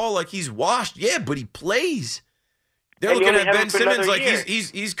Chris Paul like he's washed. Yeah, but he plays. They're looking at Ben Simmons like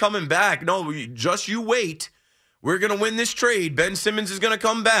he's coming back. No, just you wait. We're gonna win this trade. Ben Simmons is gonna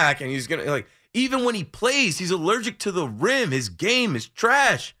come back, and he's gonna even when he plays, he's allergic to the rim. His game is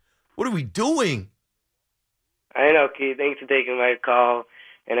trash. What are we doing? I know, Keith. Thanks for taking my call,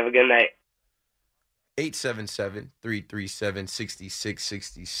 and have a good night.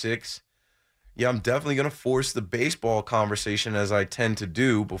 877-337-6666. Yeah, I'm definitely going to force the baseball conversation as I tend to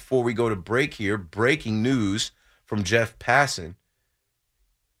do. Before we go to break here, breaking news from Jeff Passan.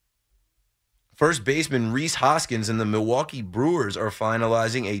 First baseman Rhys Hoskins and the Milwaukee Brewers are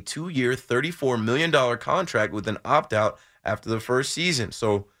finalizing a 2-year, $34 million contract with an opt-out after the first season.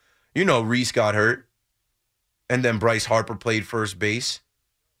 So, Rhys got hurt. And then Bryce Harper played first base.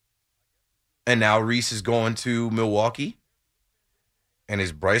 And now Rhys is going to Milwaukee. And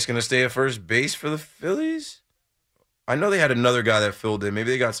is Bryce going to stay at first base for the Phillies? I know they had another guy that filled in.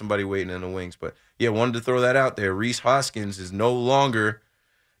 Maybe they got somebody waiting in the wings. But, yeah, wanted to throw that out there. Rhys Hoskins is no longer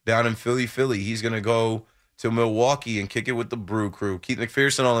down in Philly. He's going to go to Milwaukee and kick it with the Brew Crew. Keith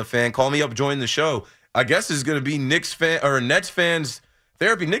McPherson on the Fan. Call me up, join the show. I guess it's going to be Nets fans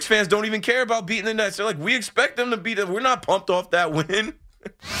therapy. Knicks fans don't even care about beating the Nets. They're like, we expect them to beat them. We're not pumped off that win. And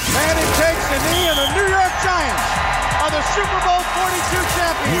it takes the knee of the New York Giants are the Super Bowl 42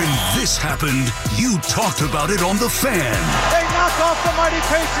 champions. When this happened, you talked about it on The Fan. They knock off the mighty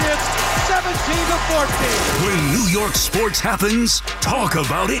Patriots 17-14. When New York sports happens, talk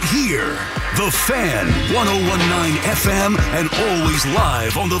about it here. The Fan, 101.9 FM, and always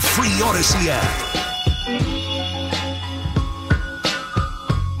live on the free Odyssey app.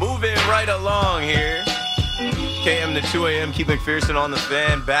 Moving right along here. KM to 2 a.m. Keith McPherson on the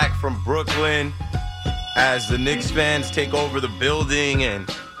Fan, back from Brooklyn as the Knicks fans take over the building. And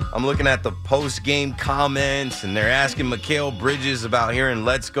I'm looking at the post-game comments, and they're asking Mikal Bridges about hearing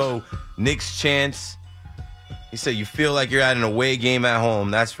 "Let's Go Knicks" chants. He said, you feel like you're at an away game at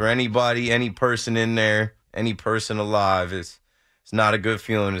home. That's for anybody, any person in there, any person alive. It's not a good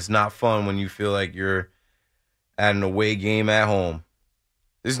feeling. It's not fun when you feel like you're at an away game at home.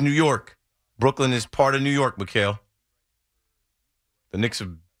 This is New York. Brooklyn is part of New York, Mikal. The Knicks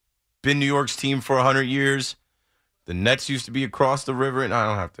have been New York's team for 100 years. The Nets used to be across the river, and I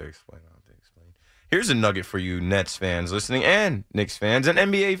don't have to explain. Here's a nugget for you Nets fans listening, and Knicks fans, and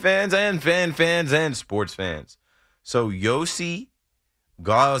NBA fans, and fan fans, and sports fans. So Yossi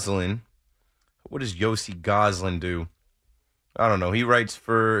Goslin, what does Yossi Goslin do? I don't know. He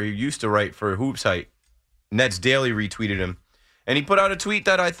used to write for Hoops Hype. Nets Daily retweeted him. And he put out a tweet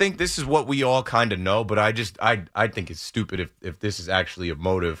that I think this is what we all kind of know, but I think it's stupid if this is actually a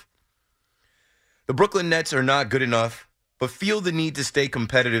motive. The Brooklyn Nets are not good enough, but feel the need to stay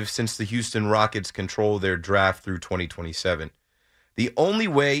competitive since the Houston Rockets control their draft through 2027. The only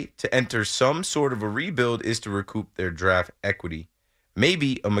way to enter some sort of a rebuild is to recoup their draft equity.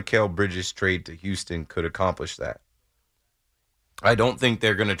 Maybe a Mikal Bridges trade to Houston could accomplish that. I don't think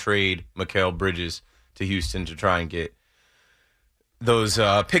they're going to trade Mikal Bridges to Houston to try and get those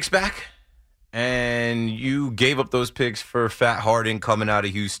picks back. And you gave up those picks for Fat Harden coming out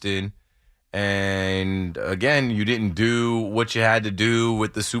of Houston. And again, you didn't do what you had to do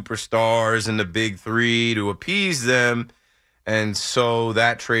with the superstars and the big three to appease them. And so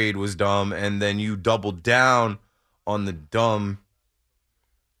that trade was dumb. And then you doubled down on the dumb.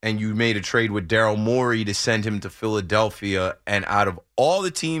 And you made a trade with Daryl Morey to send him to Philadelphia. And out of all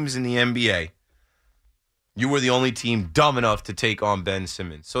the teams in the NBA, you were the only team dumb enough to take on Ben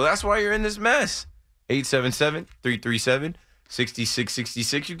Simmons. So that's why you're in this mess.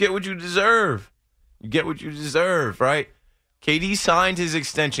 877-337-6666. You get what you deserve. You get what you deserve, right? KD signed his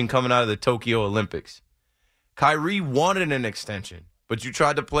extension coming out of the Tokyo Olympics. Kyrie wanted an extension, but you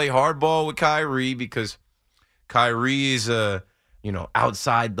tried to play hardball with Kyrie because Kyrie is a,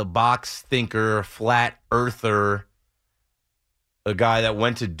 outside the box thinker, flat earther, a guy that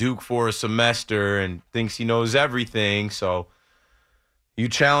went to Duke for a semester and thinks he knows everything. So you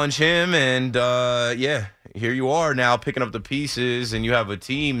challenge him, and here you are now picking up the pieces, and you have a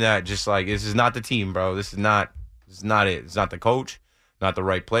team that just like, this is not the team, bro. This is not it. It's not the coach, not the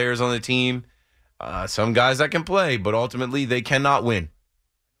right players on the team. Some guys that can play, but ultimately they cannot win.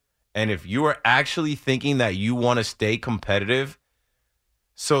 And if you are actually thinking that you want to stay competitive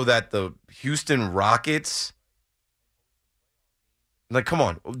so that the Houston Rockets, like, come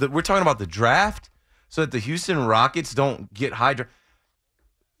on, we're talking about the draft, so that the Houston Rockets don't get high draft.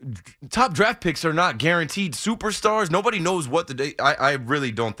 Top draft picks are not guaranteed superstars. Nobody knows what the day. I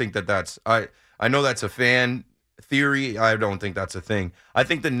really don't think that's. I know that's a fan theory. I don't think that's a thing. I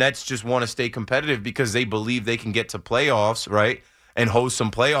think the Nets just want to stay competitive because they believe they can get to playoffs, right, and host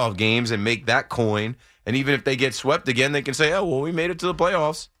some playoff games and make that coin. And even if they get swept again, they can say, "Oh, well, we made it to the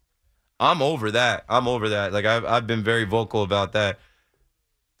playoffs." I'm over that. Like I've been very vocal about that.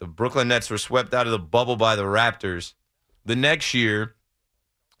 The Brooklyn Nets were swept out of the bubble by the Raptors. The next year,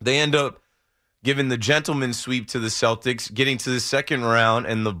 they end up giving the gentleman's sweep to the Celtics, getting to the second round,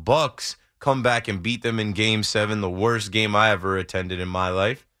 and the Bucks come back and beat them in Game 7, the worst game I ever attended in my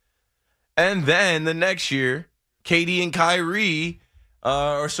life. And then the next year, KD and Kyrie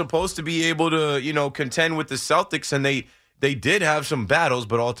are supposed to be able to, contend with the Celtics. And they did have some battles,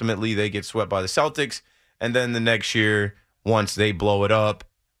 but ultimately they get swept by the Celtics. And then the next year, once they blow it up,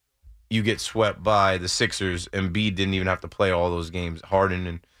 you get swept by the Sixers. Embiid didn't even have to play all those games. Harden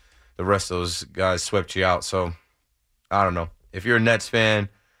and the rest of those guys swept you out. So, I don't know. If you're a Nets fan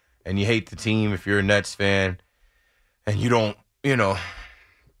and you hate the team, if you're a Nets fan and you don't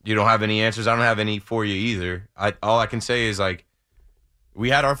have any answers, I don't have any for you either. All I can say is, we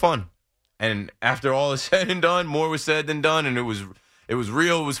had our fun. And after all is said and done, more was said than done, and it was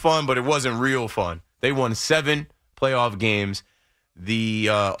real, it was fun, but it wasn't real fun. They won 7 playoff games.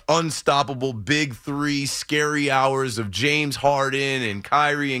 The unstoppable big three scary hours of James Harden and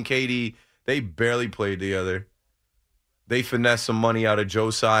Kyrie and KD, they barely played together. They finessed some money out of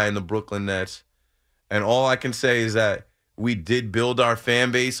Josiah and the Brooklyn Nets. And all I can say is that we did build our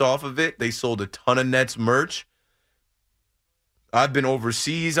fan base off of it. They sold a ton of Nets merch. I've been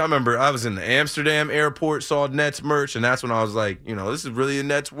overseas. I remember I was in the Amsterdam airport, saw Nets merch, and that's when I was like, this is really a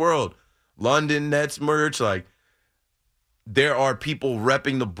Nets world. London Nets merch. There are people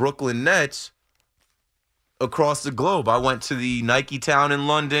repping the Brooklyn Nets across the globe. I went to the Nike Town in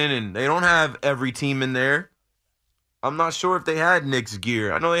London, and they don't have every team in there. I'm not sure if they had Knicks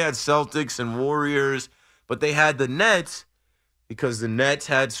gear. I know they had Celtics and Warriors, but they had the Nets because the Nets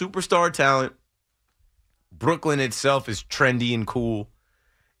had superstar talent. Brooklyn itself is trendy and cool.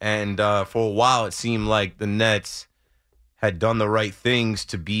 And for a while, it seemed like the Nets had done the right things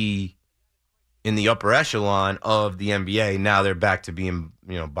to be in the upper echelon of the NBA. Now they're back to being,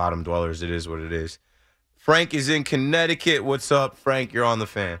 bottom dwellers. It is what it is. Frank is in Connecticut. What's up, Frank? You're on the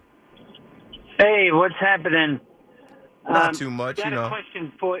fan. Hey, what's happening? Not too much, got a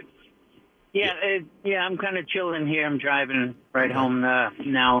question for you. Yeah, I'm kind of chilling here. I'm driving right home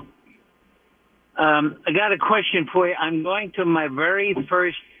now. I got a question for you. I'm going to my very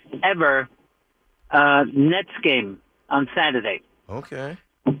first ever Nets game on Saturday. Okay.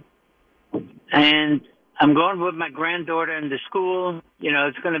 And I'm going with my granddaughter into school.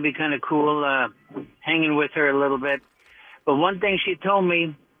 It's going to be kind of cool hanging with her a little bit. But one thing she told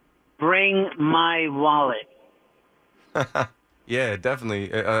me, bring my wallet. Yeah,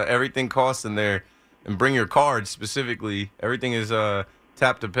 definitely. Everything costs in there. And bring your card specifically. Everything is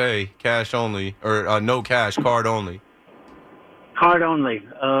tap to pay, cash only, or no cash, card only. Card only.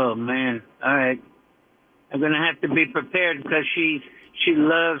 Oh, man. All right. I'm going to have to be prepared because she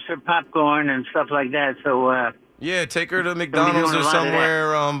loves her popcorn and stuff like that. So yeah, take her to McDonald's or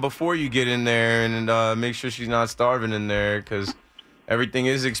somewhere before you get in there and make sure she's not starving in there because everything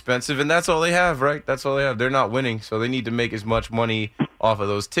is expensive. And that's all they have, right? That's all they have. They're not winning, so they need to make as much money off of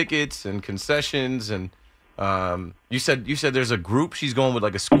those tickets and concessions. And you said there's a group she's going with,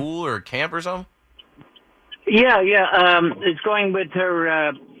 like a school or a camp or something? Yeah. It's going with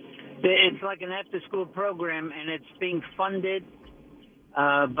her. It's like an after-school program, and it's being funded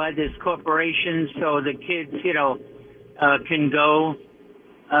by this corporation, so the kids, can go.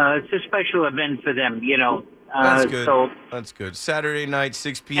 It's a special event for them, That's good. That's good. Saturday night,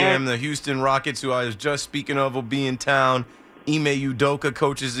 6 p.m., the Houston Rockets, who I was just speaking of, will be in town. Ime Udoka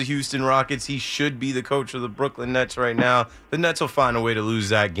coaches the Houston Rockets. He should be the coach of the Brooklyn Nets right now. The Nets will find a way to lose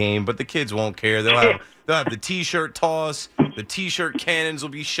that game, but the kids won't care. They'll have the T-shirt toss. The T-shirt cannons will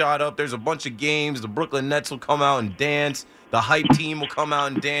be shot up. There's a bunch of games. The Brooklyn Nets will come out and dance. The hype team will come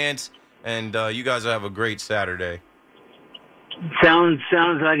out and dance. And you guys will have a great Saturday. Sounds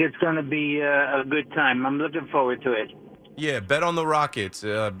like it's going to be a good time. I'm looking forward to it. Yeah, bet on the Rockets.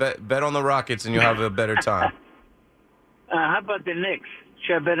 Bet on the Rockets, and you'll have a better time. How about the Knicks?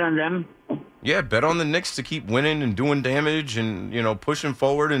 Should I bet on them? Yeah, bet on the Knicks to keep winning and doing damage and, pushing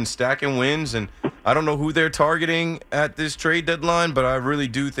forward and stacking wins. And I don't know who they're targeting at this trade deadline, but I really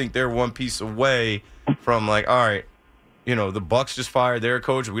do think they're one piece away from all right, the Bucks just fired their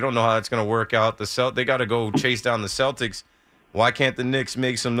coach. We don't know how that's going to work out. They got to go chase down the Celtics. Why can't the Knicks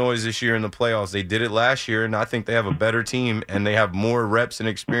make some noise this year in the playoffs? They did it last year, and I think they have a better team, and they have more reps and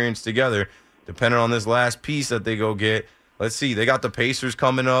experience together, depending on this last piece that they go get. Let's see. They got the Pacers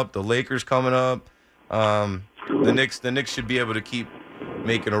coming up, the Lakers coming up. The Knicks should be able to keep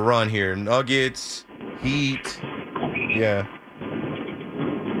making a run here. Nuggets, Heat. Yeah.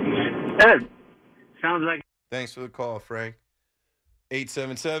 Sounds like. Thanks for the call, Frank.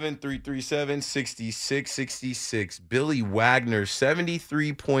 877-337-6666. Billy Wagner,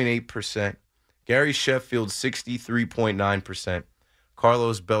 73.8%. Gary Sheffield, 63.9%.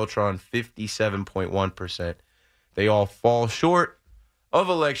 Carlos Beltran, 57.1%. They all fall short of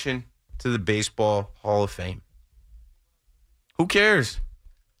election to the Baseball Hall of Fame. Who cares?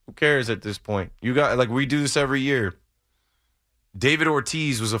 Who cares at this point? You got we do this every year. David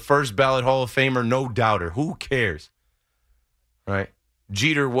Ortiz was a first ballot Hall of Famer, no doubter. Who cares? Right?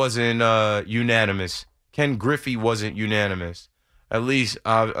 Jeter wasn't unanimous. Ken Griffey wasn't unanimous. At least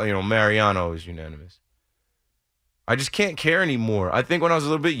Mariano is unanimous. I just can't care anymore. I think when I was a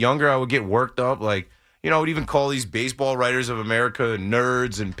little bit younger, I would get worked up. I would even call these baseball writers of America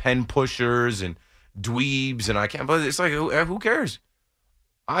nerds and pen pushers and dweebs, and I can't. But it's like, who cares?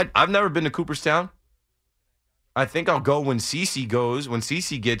 I've never been to Cooperstown. I think I'll go when CeCe goes, when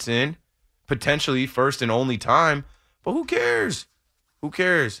CeCe gets in, potentially first and only time. But who cares? Who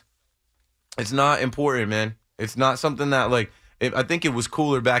cares? It's not important, man. It's not something that I think it was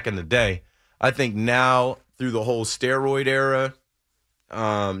cooler back in the day. I think now, through the whole steroid era,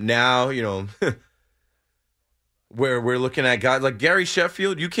 now, where we're looking at guys like Gary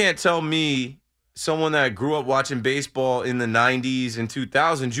Sheffield, you can't tell me, someone that grew up watching baseball in the 90s and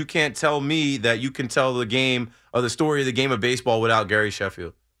 2000s, you can't tell me that you can tell the game or the story of the game of baseball without Gary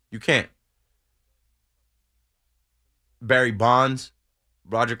Sheffield. You can't. Barry Bonds,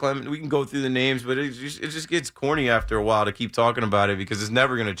 Roger Clemens, we can go through the names, but it just gets corny after a while to keep talking about it because it's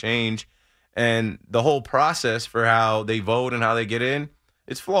never going to change. And the whole process for how they vote and how they get in,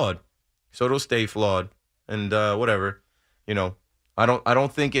 it's flawed. So it'll stay flawed. And whatever, I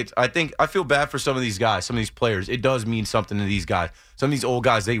don't think it's. I feel bad for some of these guys, some of these players. It does mean something to these guys. Some of these old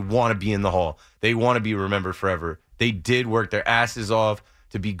guys, they want to be in the Hall. They want to be remembered forever. They did work their asses off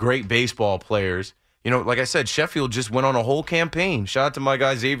to be great baseball players. Like I said, Sheffield just went on a whole campaign. Shout out to my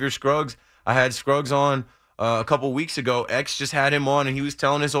guy Xavier Scruggs. I had Scruggs on a couple weeks ago. X just had him on, and he was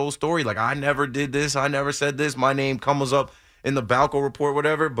telling his whole story. I never did this. I never said this. My name comes up in the Balco report,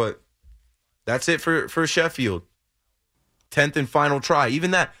 whatever, but that's it for Sheffield. 10th and final try.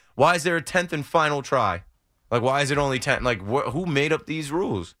 Even that. Why is there a 10th and final try? Why is it only 10? Who made up these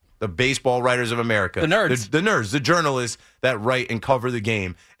rules? The baseball writers of America. The nerds. The nerds. The journalists that write and cover the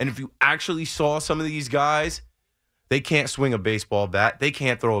game. And if you actually saw some of these guys, they can't swing a baseball bat. They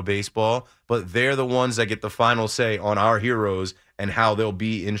can't throw a baseball. But they're the ones that get the final say on our heroes and how they'll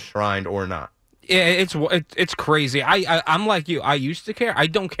be enshrined or not. Yeah, it's crazy. I'm like you. I used to care. I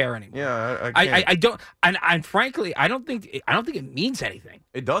don't care anymore. Yeah, I don't. And frankly, I don't think it means anything.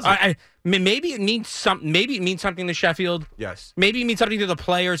 It doesn't. Maybe it means something. Maybe it means something to Sheffield. Yes. Maybe it means something to the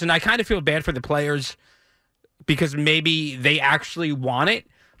players, and I kind of feel bad for the players because maybe they actually want it.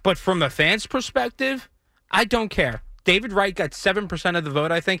 But from a fan's perspective, I don't care. David Wright got 7% of the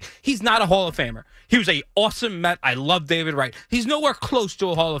vote, I think. He's not a Hall of Famer. He was an awesome Met. I love David Wright. He's nowhere close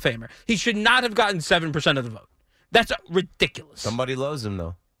to a Hall of Famer. He should not have gotten 7% of the vote. That's ridiculous. Somebody loves him,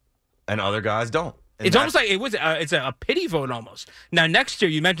 though, and other guys don't. And it's almost like it's a pity vote almost. Now, next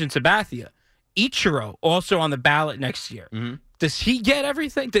year, you mentioned Sabathia. Ichiro, also on the ballot next year. Mm-hmm. Does he get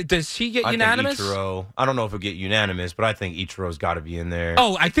everything? Does he get unanimous? Think Ichiro, I don't know if he'll get unanimous, but I think Ichiro's got to be in there.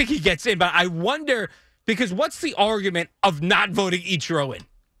 Oh, I think he gets in, but I wonder... Because what's the argument of not voting Ichiro in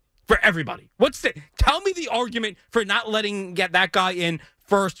for everybody? Tell me the argument for not get that guy in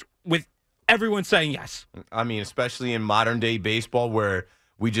first with everyone saying yes. I mean, especially in modern day baseball where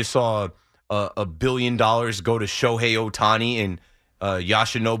we just saw $1 billion go to Shohei Ohtani and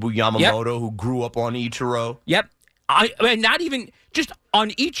Yoshinobu Yamamoto, who grew up on Ichiro. Yep. I mean, not even just on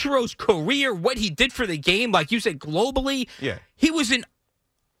Ichiro's career, what he did for the game, like you said, globally. Yeah.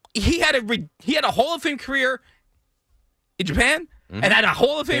 He had a Hall of Fame career in Japan and had a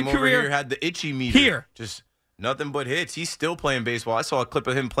Hall of Fame career over here, had the itchy meter here. Just nothing but hits. He's still playing baseball. I saw a clip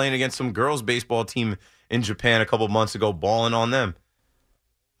of him playing against some girls' baseball team in Japan a couple months ago, balling on them.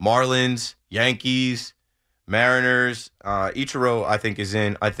 Marlins, Yankees, Mariners. Ichiro, I think, is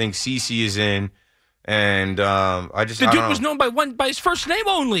in. I think CeCe is in. And the dude was known by his first name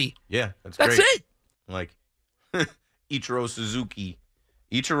only. Yeah, that's great. It. Like Ichiro Suzuki.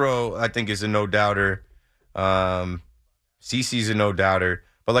 Ichiro, I think, is a no-doubter. CeCe's a no-doubter.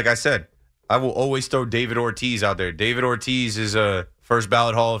 But like I said, I will always throw David Ortiz out there. David Ortiz is a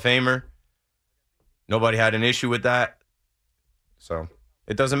first-ballot Hall of Famer. Nobody had an issue with that. So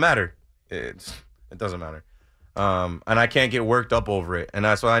it doesn't matter. It doesn't matter. And I can't get worked up over it. And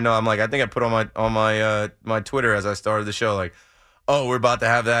that's why I know. I'm like, I think I put on my Twitter as I started the show, like, oh, we're about to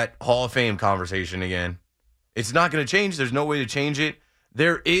have that Hall of Fame conversation again. It's not going to change. There's no way to change it.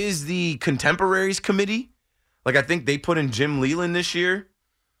 There is the Contemporaries Committee. Like, I think they put in Jim Leland this year.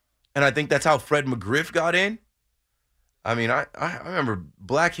 And I think that's how Fred McGriff got in. I mean, I remember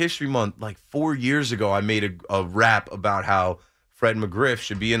Black History Month, like 4 years ago, I made a rap about how Fred McGriff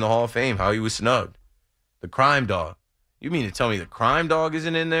should be in the Hall of Fame, how he was snubbed. The Crime Dog. You mean to tell me the Crime Dog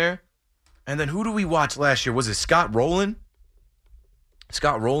isn't in there? And then who do we watch last year? Was it Scott Rowland?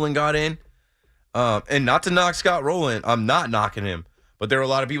 Scott Rowland got in. And not to knock Scott Rowland, I'm not knocking him. But there were a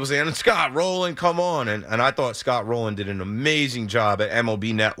lot of people saying, Scott Rowland, come on. And I thought Scott Rowland did an amazing job at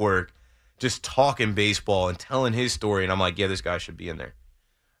MLB Network just talking baseball and telling his story. And I'm like, yeah, this guy should be in there.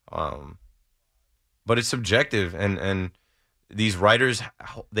 But it's subjective. And these writers,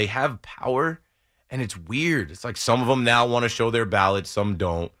 they have power. And it's weird. It's like some of them now want to show their ballots, some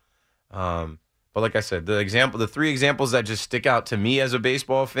don't. But like I said, the three examples that just stick out to me as a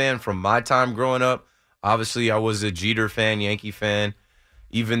baseball fan from my time growing up, obviously I was a Jeter fan, Yankee fan.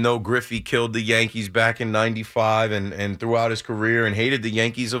 Even though Griffey killed the Yankees back in 95 and throughout his career and hated the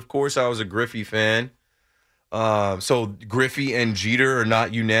Yankees, of course I was a Griffey fan. So Griffey and Jeter are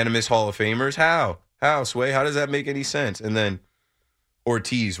not unanimous Hall of Famers? How? How, Sway? How does that make any sense? And then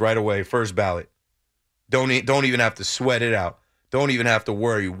Ortiz right away, first ballot. Don't even have to sweat it out. Don't even have to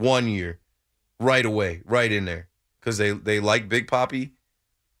worry 1 year. Right away, right in there. Because they like Big Papi.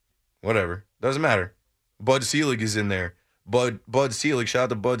 Whatever. Doesn't matter. Bud Selig is in there. Bud Selig, shout out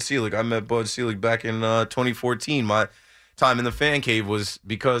to Bud Selig. I met Bud Selig back in 2014. My time in the fan cave was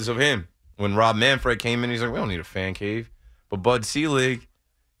because of him. When Rob Manfred came in, he's like, we don't need a fan cave. But Bud Selig,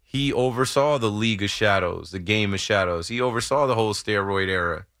 he oversaw the League of Shadows, the Game of Shadows. He oversaw the whole steroid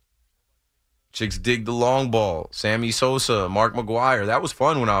era. Chicks dig the long ball. Sammy Sosa, Mark McGwire. That was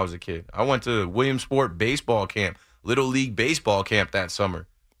fun when I was a kid. I went to Williamsport baseball camp, Little League baseball camp that summer.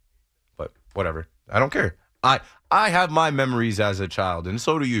 But whatever. I don't care. I have my memories as a child, and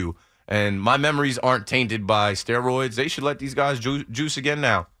so do you. And my memories aren't tainted by steroids. They should let these guys juice again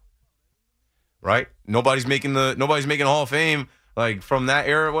now. Right? Nobody's making Hall of Fame like from that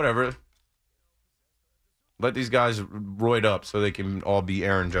era, whatever. Let these guys roid up so they can all be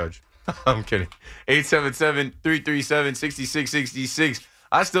Aaron Judge. I'm kidding. 877-337-6666.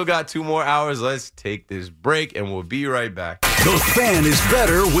 I still got 2 more hours. Let's take this break, and we'll be right back. The Fan is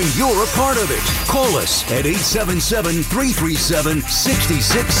better when you're a part of it. Call us at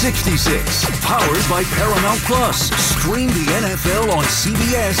 877-337-6666. Powered by Paramount Plus. Stream the NFL on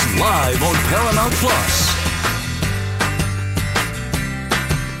CBS live on Paramount Plus.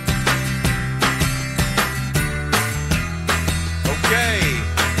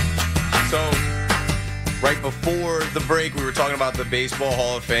 Right before the break, we were talking about the Baseball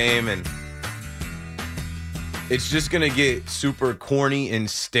Hall of Fame, and it's just going to get super corny and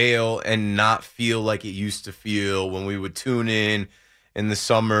stale and not feel like it used to feel when we would tune in the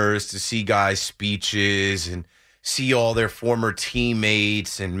summers to see guys' speeches and see all their former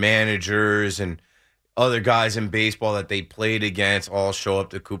teammates and managers and other guys in baseball that they played against all show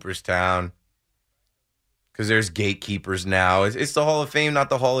up to Cooperstown because there's gatekeepers now. It's the Hall of Fame, not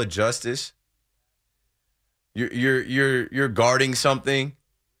the Hall of Justice. You're guarding something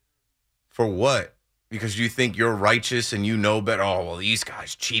for what? Because you think you're righteous and you know better. Oh, well, these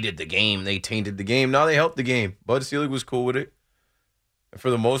guys cheated the game. They tainted the game. No, they helped the game. Bud Selig was cool with it. And for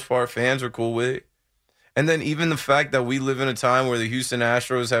the most part, fans are cool with it. And then even the fact that we live in a time where the Houston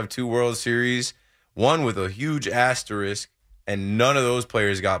Astros have 2 World Series, one with a huge asterisk, and none of those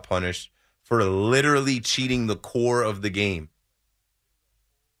players got punished for literally cheating the core of the game.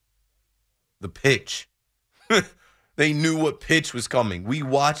 The pitch. They knew what pitch was coming. We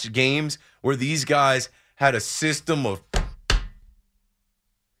watched games where these guys had a system of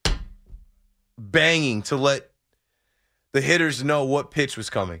banging to let the hitters know what pitch was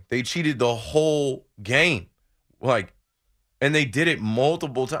coming. They cheated the whole game. And they did it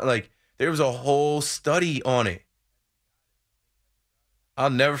multiple times. There was a whole study on it. I'll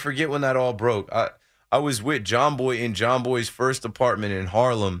never forget when that all broke. I was with John Boy in John Boy's first apartment in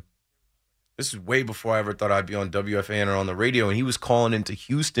Harlem. This is way before I ever thought I'd be on WFAN or on the radio, and he was calling into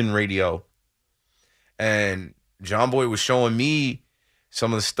Houston radio. And John Boy was showing me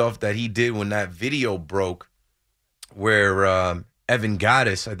some of the stuff that he did when that video broke, where Evan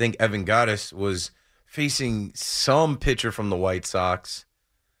Gattis, I think Evan Gattis was facing some pitcher from the White Sox,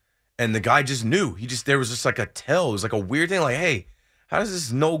 and the guy just knew. There was just like a tell. It was like a weird thing, like, hey, how does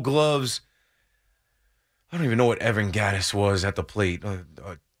this no gloves? I don't even know what Evan Gattis was at the plate.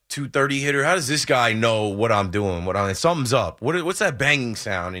 230 hitter. How does this guy know what I'm doing? Something's up. What's that banging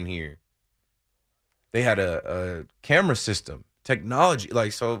sound in here? They had a camera system, technology.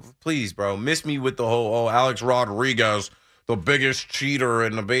 So please, bro, miss me with the whole, Alex Rodriguez, the biggest cheater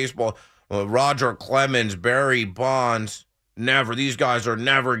in the baseball. Roger Clemens, Barry Bonds, never. These guys are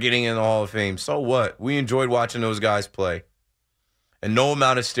never getting in the Hall of Fame. So what? We enjoyed watching those guys play. And no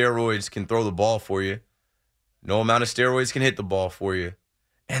amount of steroids can throw the ball for you. No amount of steroids can hit the ball for you.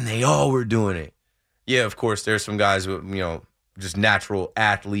 And they all were doing it. Yeah, of course, there's some guys with, just natural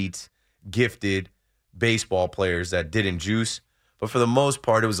athletes, gifted baseball players that didn't juice. But for the most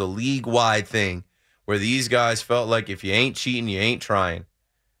part, it was a league-wide thing where these guys felt like if you ain't cheating, you ain't trying.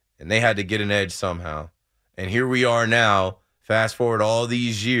 And they had to get an edge somehow. And here we are now, fast forward all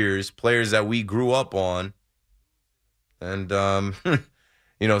these years, players that we grew up on. And,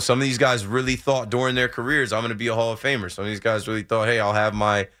 you know, some of these guys really thought during their careers, I'm going to be a Hall of Famer. Some of these guys really thought, hey, I'll have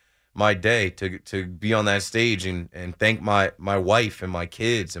my day to be on that stage and thank my wife and my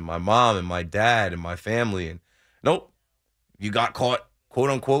kids and my mom and my dad and my family. And nope, you got caught, quote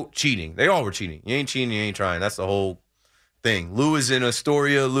unquote, cheating. They all were cheating. You ain't cheating, you ain't trying. That's the whole thing. Lou is in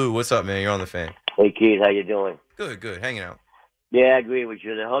Astoria. Lou, what's up, man? You're on the Fan. Hey, Keith, how you doing? Good, hanging out. Yeah, I agree with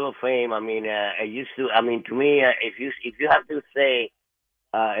you. The Hall of Fame, I mean, it used to, I mean, to me, if you have to say,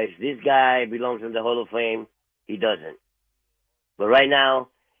 if this guy belongs in the Hall of Fame, he doesn't. But right now,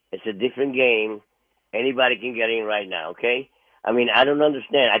 it's a different game. Anybody can get in right now, okay? I mean, I don't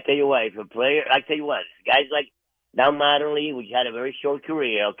understand. I tell you what, if a player, guys like Don Mattingly, which had a very short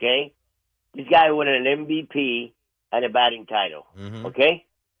career, okay? This guy won an MVP and a batting title, okay?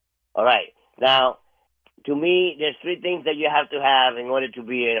 All right. Now, to me, there's three things that you have to have in order to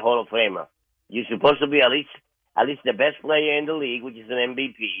be a Hall of Famer. You're supposed to be at least the best player in the league, which is an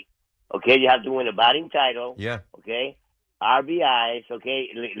MVP. Okay, you have to win a batting title. Yeah. Okay, RBIs. Okay,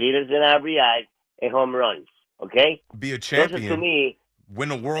 leaders in RBIs and home runs. Okay, be a champion. Those are, to me,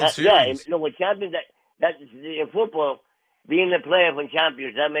 win a World Series. Yeah, with champions, that in football, being a player for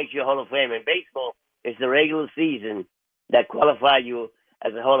champions, that makes you a Hall of Fame. In baseball, it's the regular season that qualify you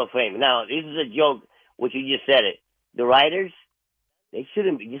as a Hall of Fame. Now, this is a joke, which you just said it. The writers, they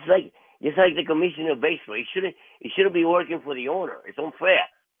shouldn't be just like the commissioner of baseball. It shouldn't be working for the owner. It's unfair.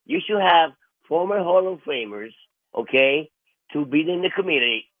 You should have former Hall of Famers, okay, to be in the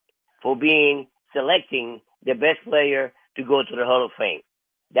committee for selecting the best player to go to the Hall of Fame.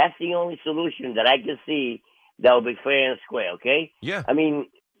 That's the only solution that I can see that will be fair and square, okay? Yeah. I mean,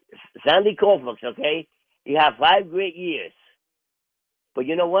 Sandy Koufax, okay, he had 5 great years. But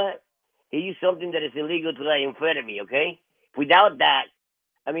you know what? He used something that is illegal to like amphetamine, okay? Without that,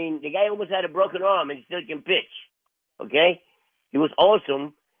 I mean, the guy almost had a broken arm and he still can pitch, okay? He was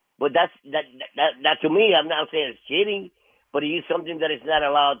awesome, but that to me, I'm not saying it's cheating, but he used something that is not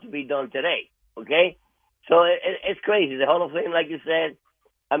allowed to be done today, okay? So it's crazy. The Hall of Fame, like you said,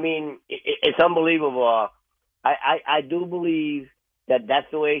 I mean, it's unbelievable. I do believe that that's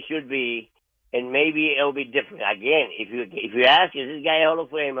the way it should be, and maybe it'll be different. Again, if you ask, is this guy a Hall of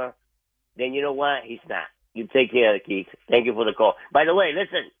Famer, then you know what? He's not. You take care of it, Keith. Thank you for the call. By the way,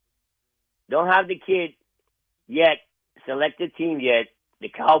 listen, don't have the kid yet, select the team yet, the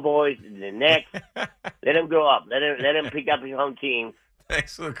Cowboys, the Knicks. Let him grow up. Let him pick up his own team.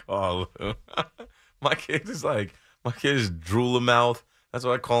 Thanks for the call, Lou. My kid is drooling mouth. That's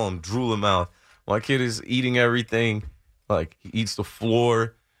what I call him, drooling mouth. My kid is eating everything. Like, he eats the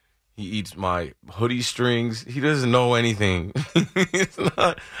floor. He eats my hoodie strings. He doesn't know anything.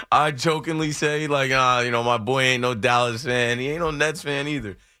 I jokingly say, like, my boy ain't no Dallas fan. He ain't no Nets fan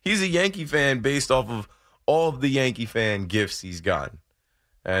either. He's a Yankee fan based off of all of the Yankee fan gifts he's gotten.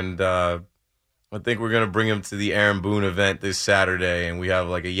 And I think we're going to bring him to the Aaron Boone event this Saturday, and we have,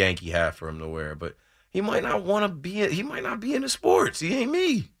 like, a Yankee hat for him to wear. But he might not want to be he might not be into sports. He ain't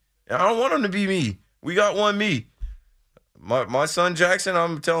me. I don't want him to be me. We got one me. My son Jackson,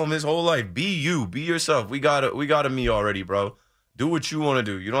 I'm telling him his whole life, be you, be yourself. We got a me already, bro. Do what you want to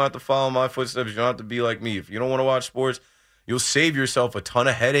do. You don't have to follow my footsteps. You don't have to be like me. If you don't want to watch sports, you'll save yourself a ton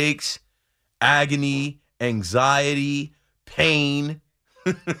of headaches, agony, anxiety, pain.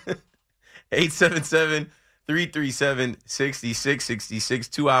 877-337-6666.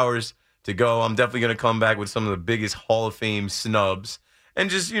 2 hours to go. I'm definitely going to come back with some of the biggest Hall of Fame snubs. And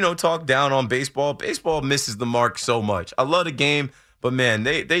just, talk down on baseball. Baseball misses the mark so much. I love the game, but, man,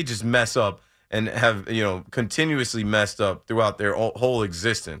 they just mess up and have, continuously messed up throughout their whole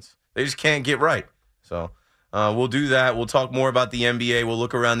existence. They just can't get right. So we'll do that. We'll talk more about the NBA. We'll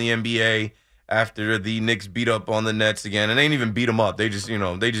look around the NBA after the Knicks beat up on the Nets again. And they didn't even beat them up. They just,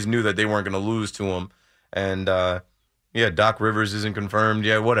 they just knew that they weren't going to lose to them. And, Doc Rivers isn't confirmed.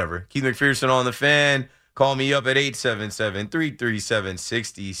 Yeah, whatever. Keith McPherson on the Fan. Call me up at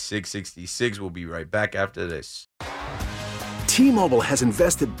 877-337-6666. We'll be right back after this. T-Mobile has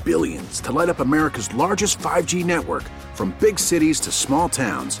invested billions to light up America's largest 5G network, from big cities to small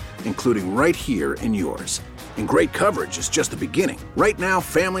towns, including right here in yours. And great coverage is just the beginning. Right now,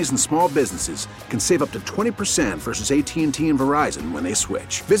 families and small businesses can save up to 20% versus AT&T and Verizon when they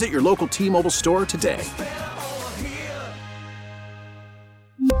switch. Visit your local T-Mobile store today.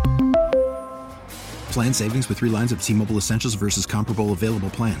 Plan savings with 3 lines of T-Mobile Essentials versus comparable available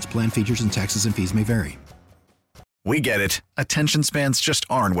plans. Plan features and taxes and fees may vary. We get it. Attention spans just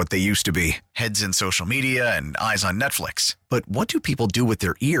aren't what they used to be. Heads in social media and eyes on Netflix. But what do people do with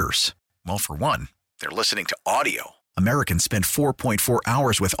their ears? Well, for one, they're listening to audio. Americans spend 4.4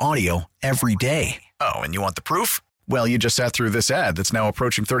 hours with audio every day. Oh, and you want the proof? Well, you just sat through this ad that's now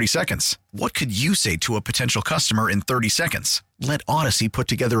approaching 30 seconds. What could you say to a potential customer in 30 seconds? Let Odyssey put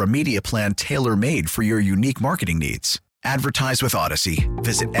together a media plan tailor-made for your unique marketing needs. Advertise with Odyssey.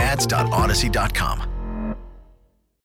 Visit ads.odyssey.com.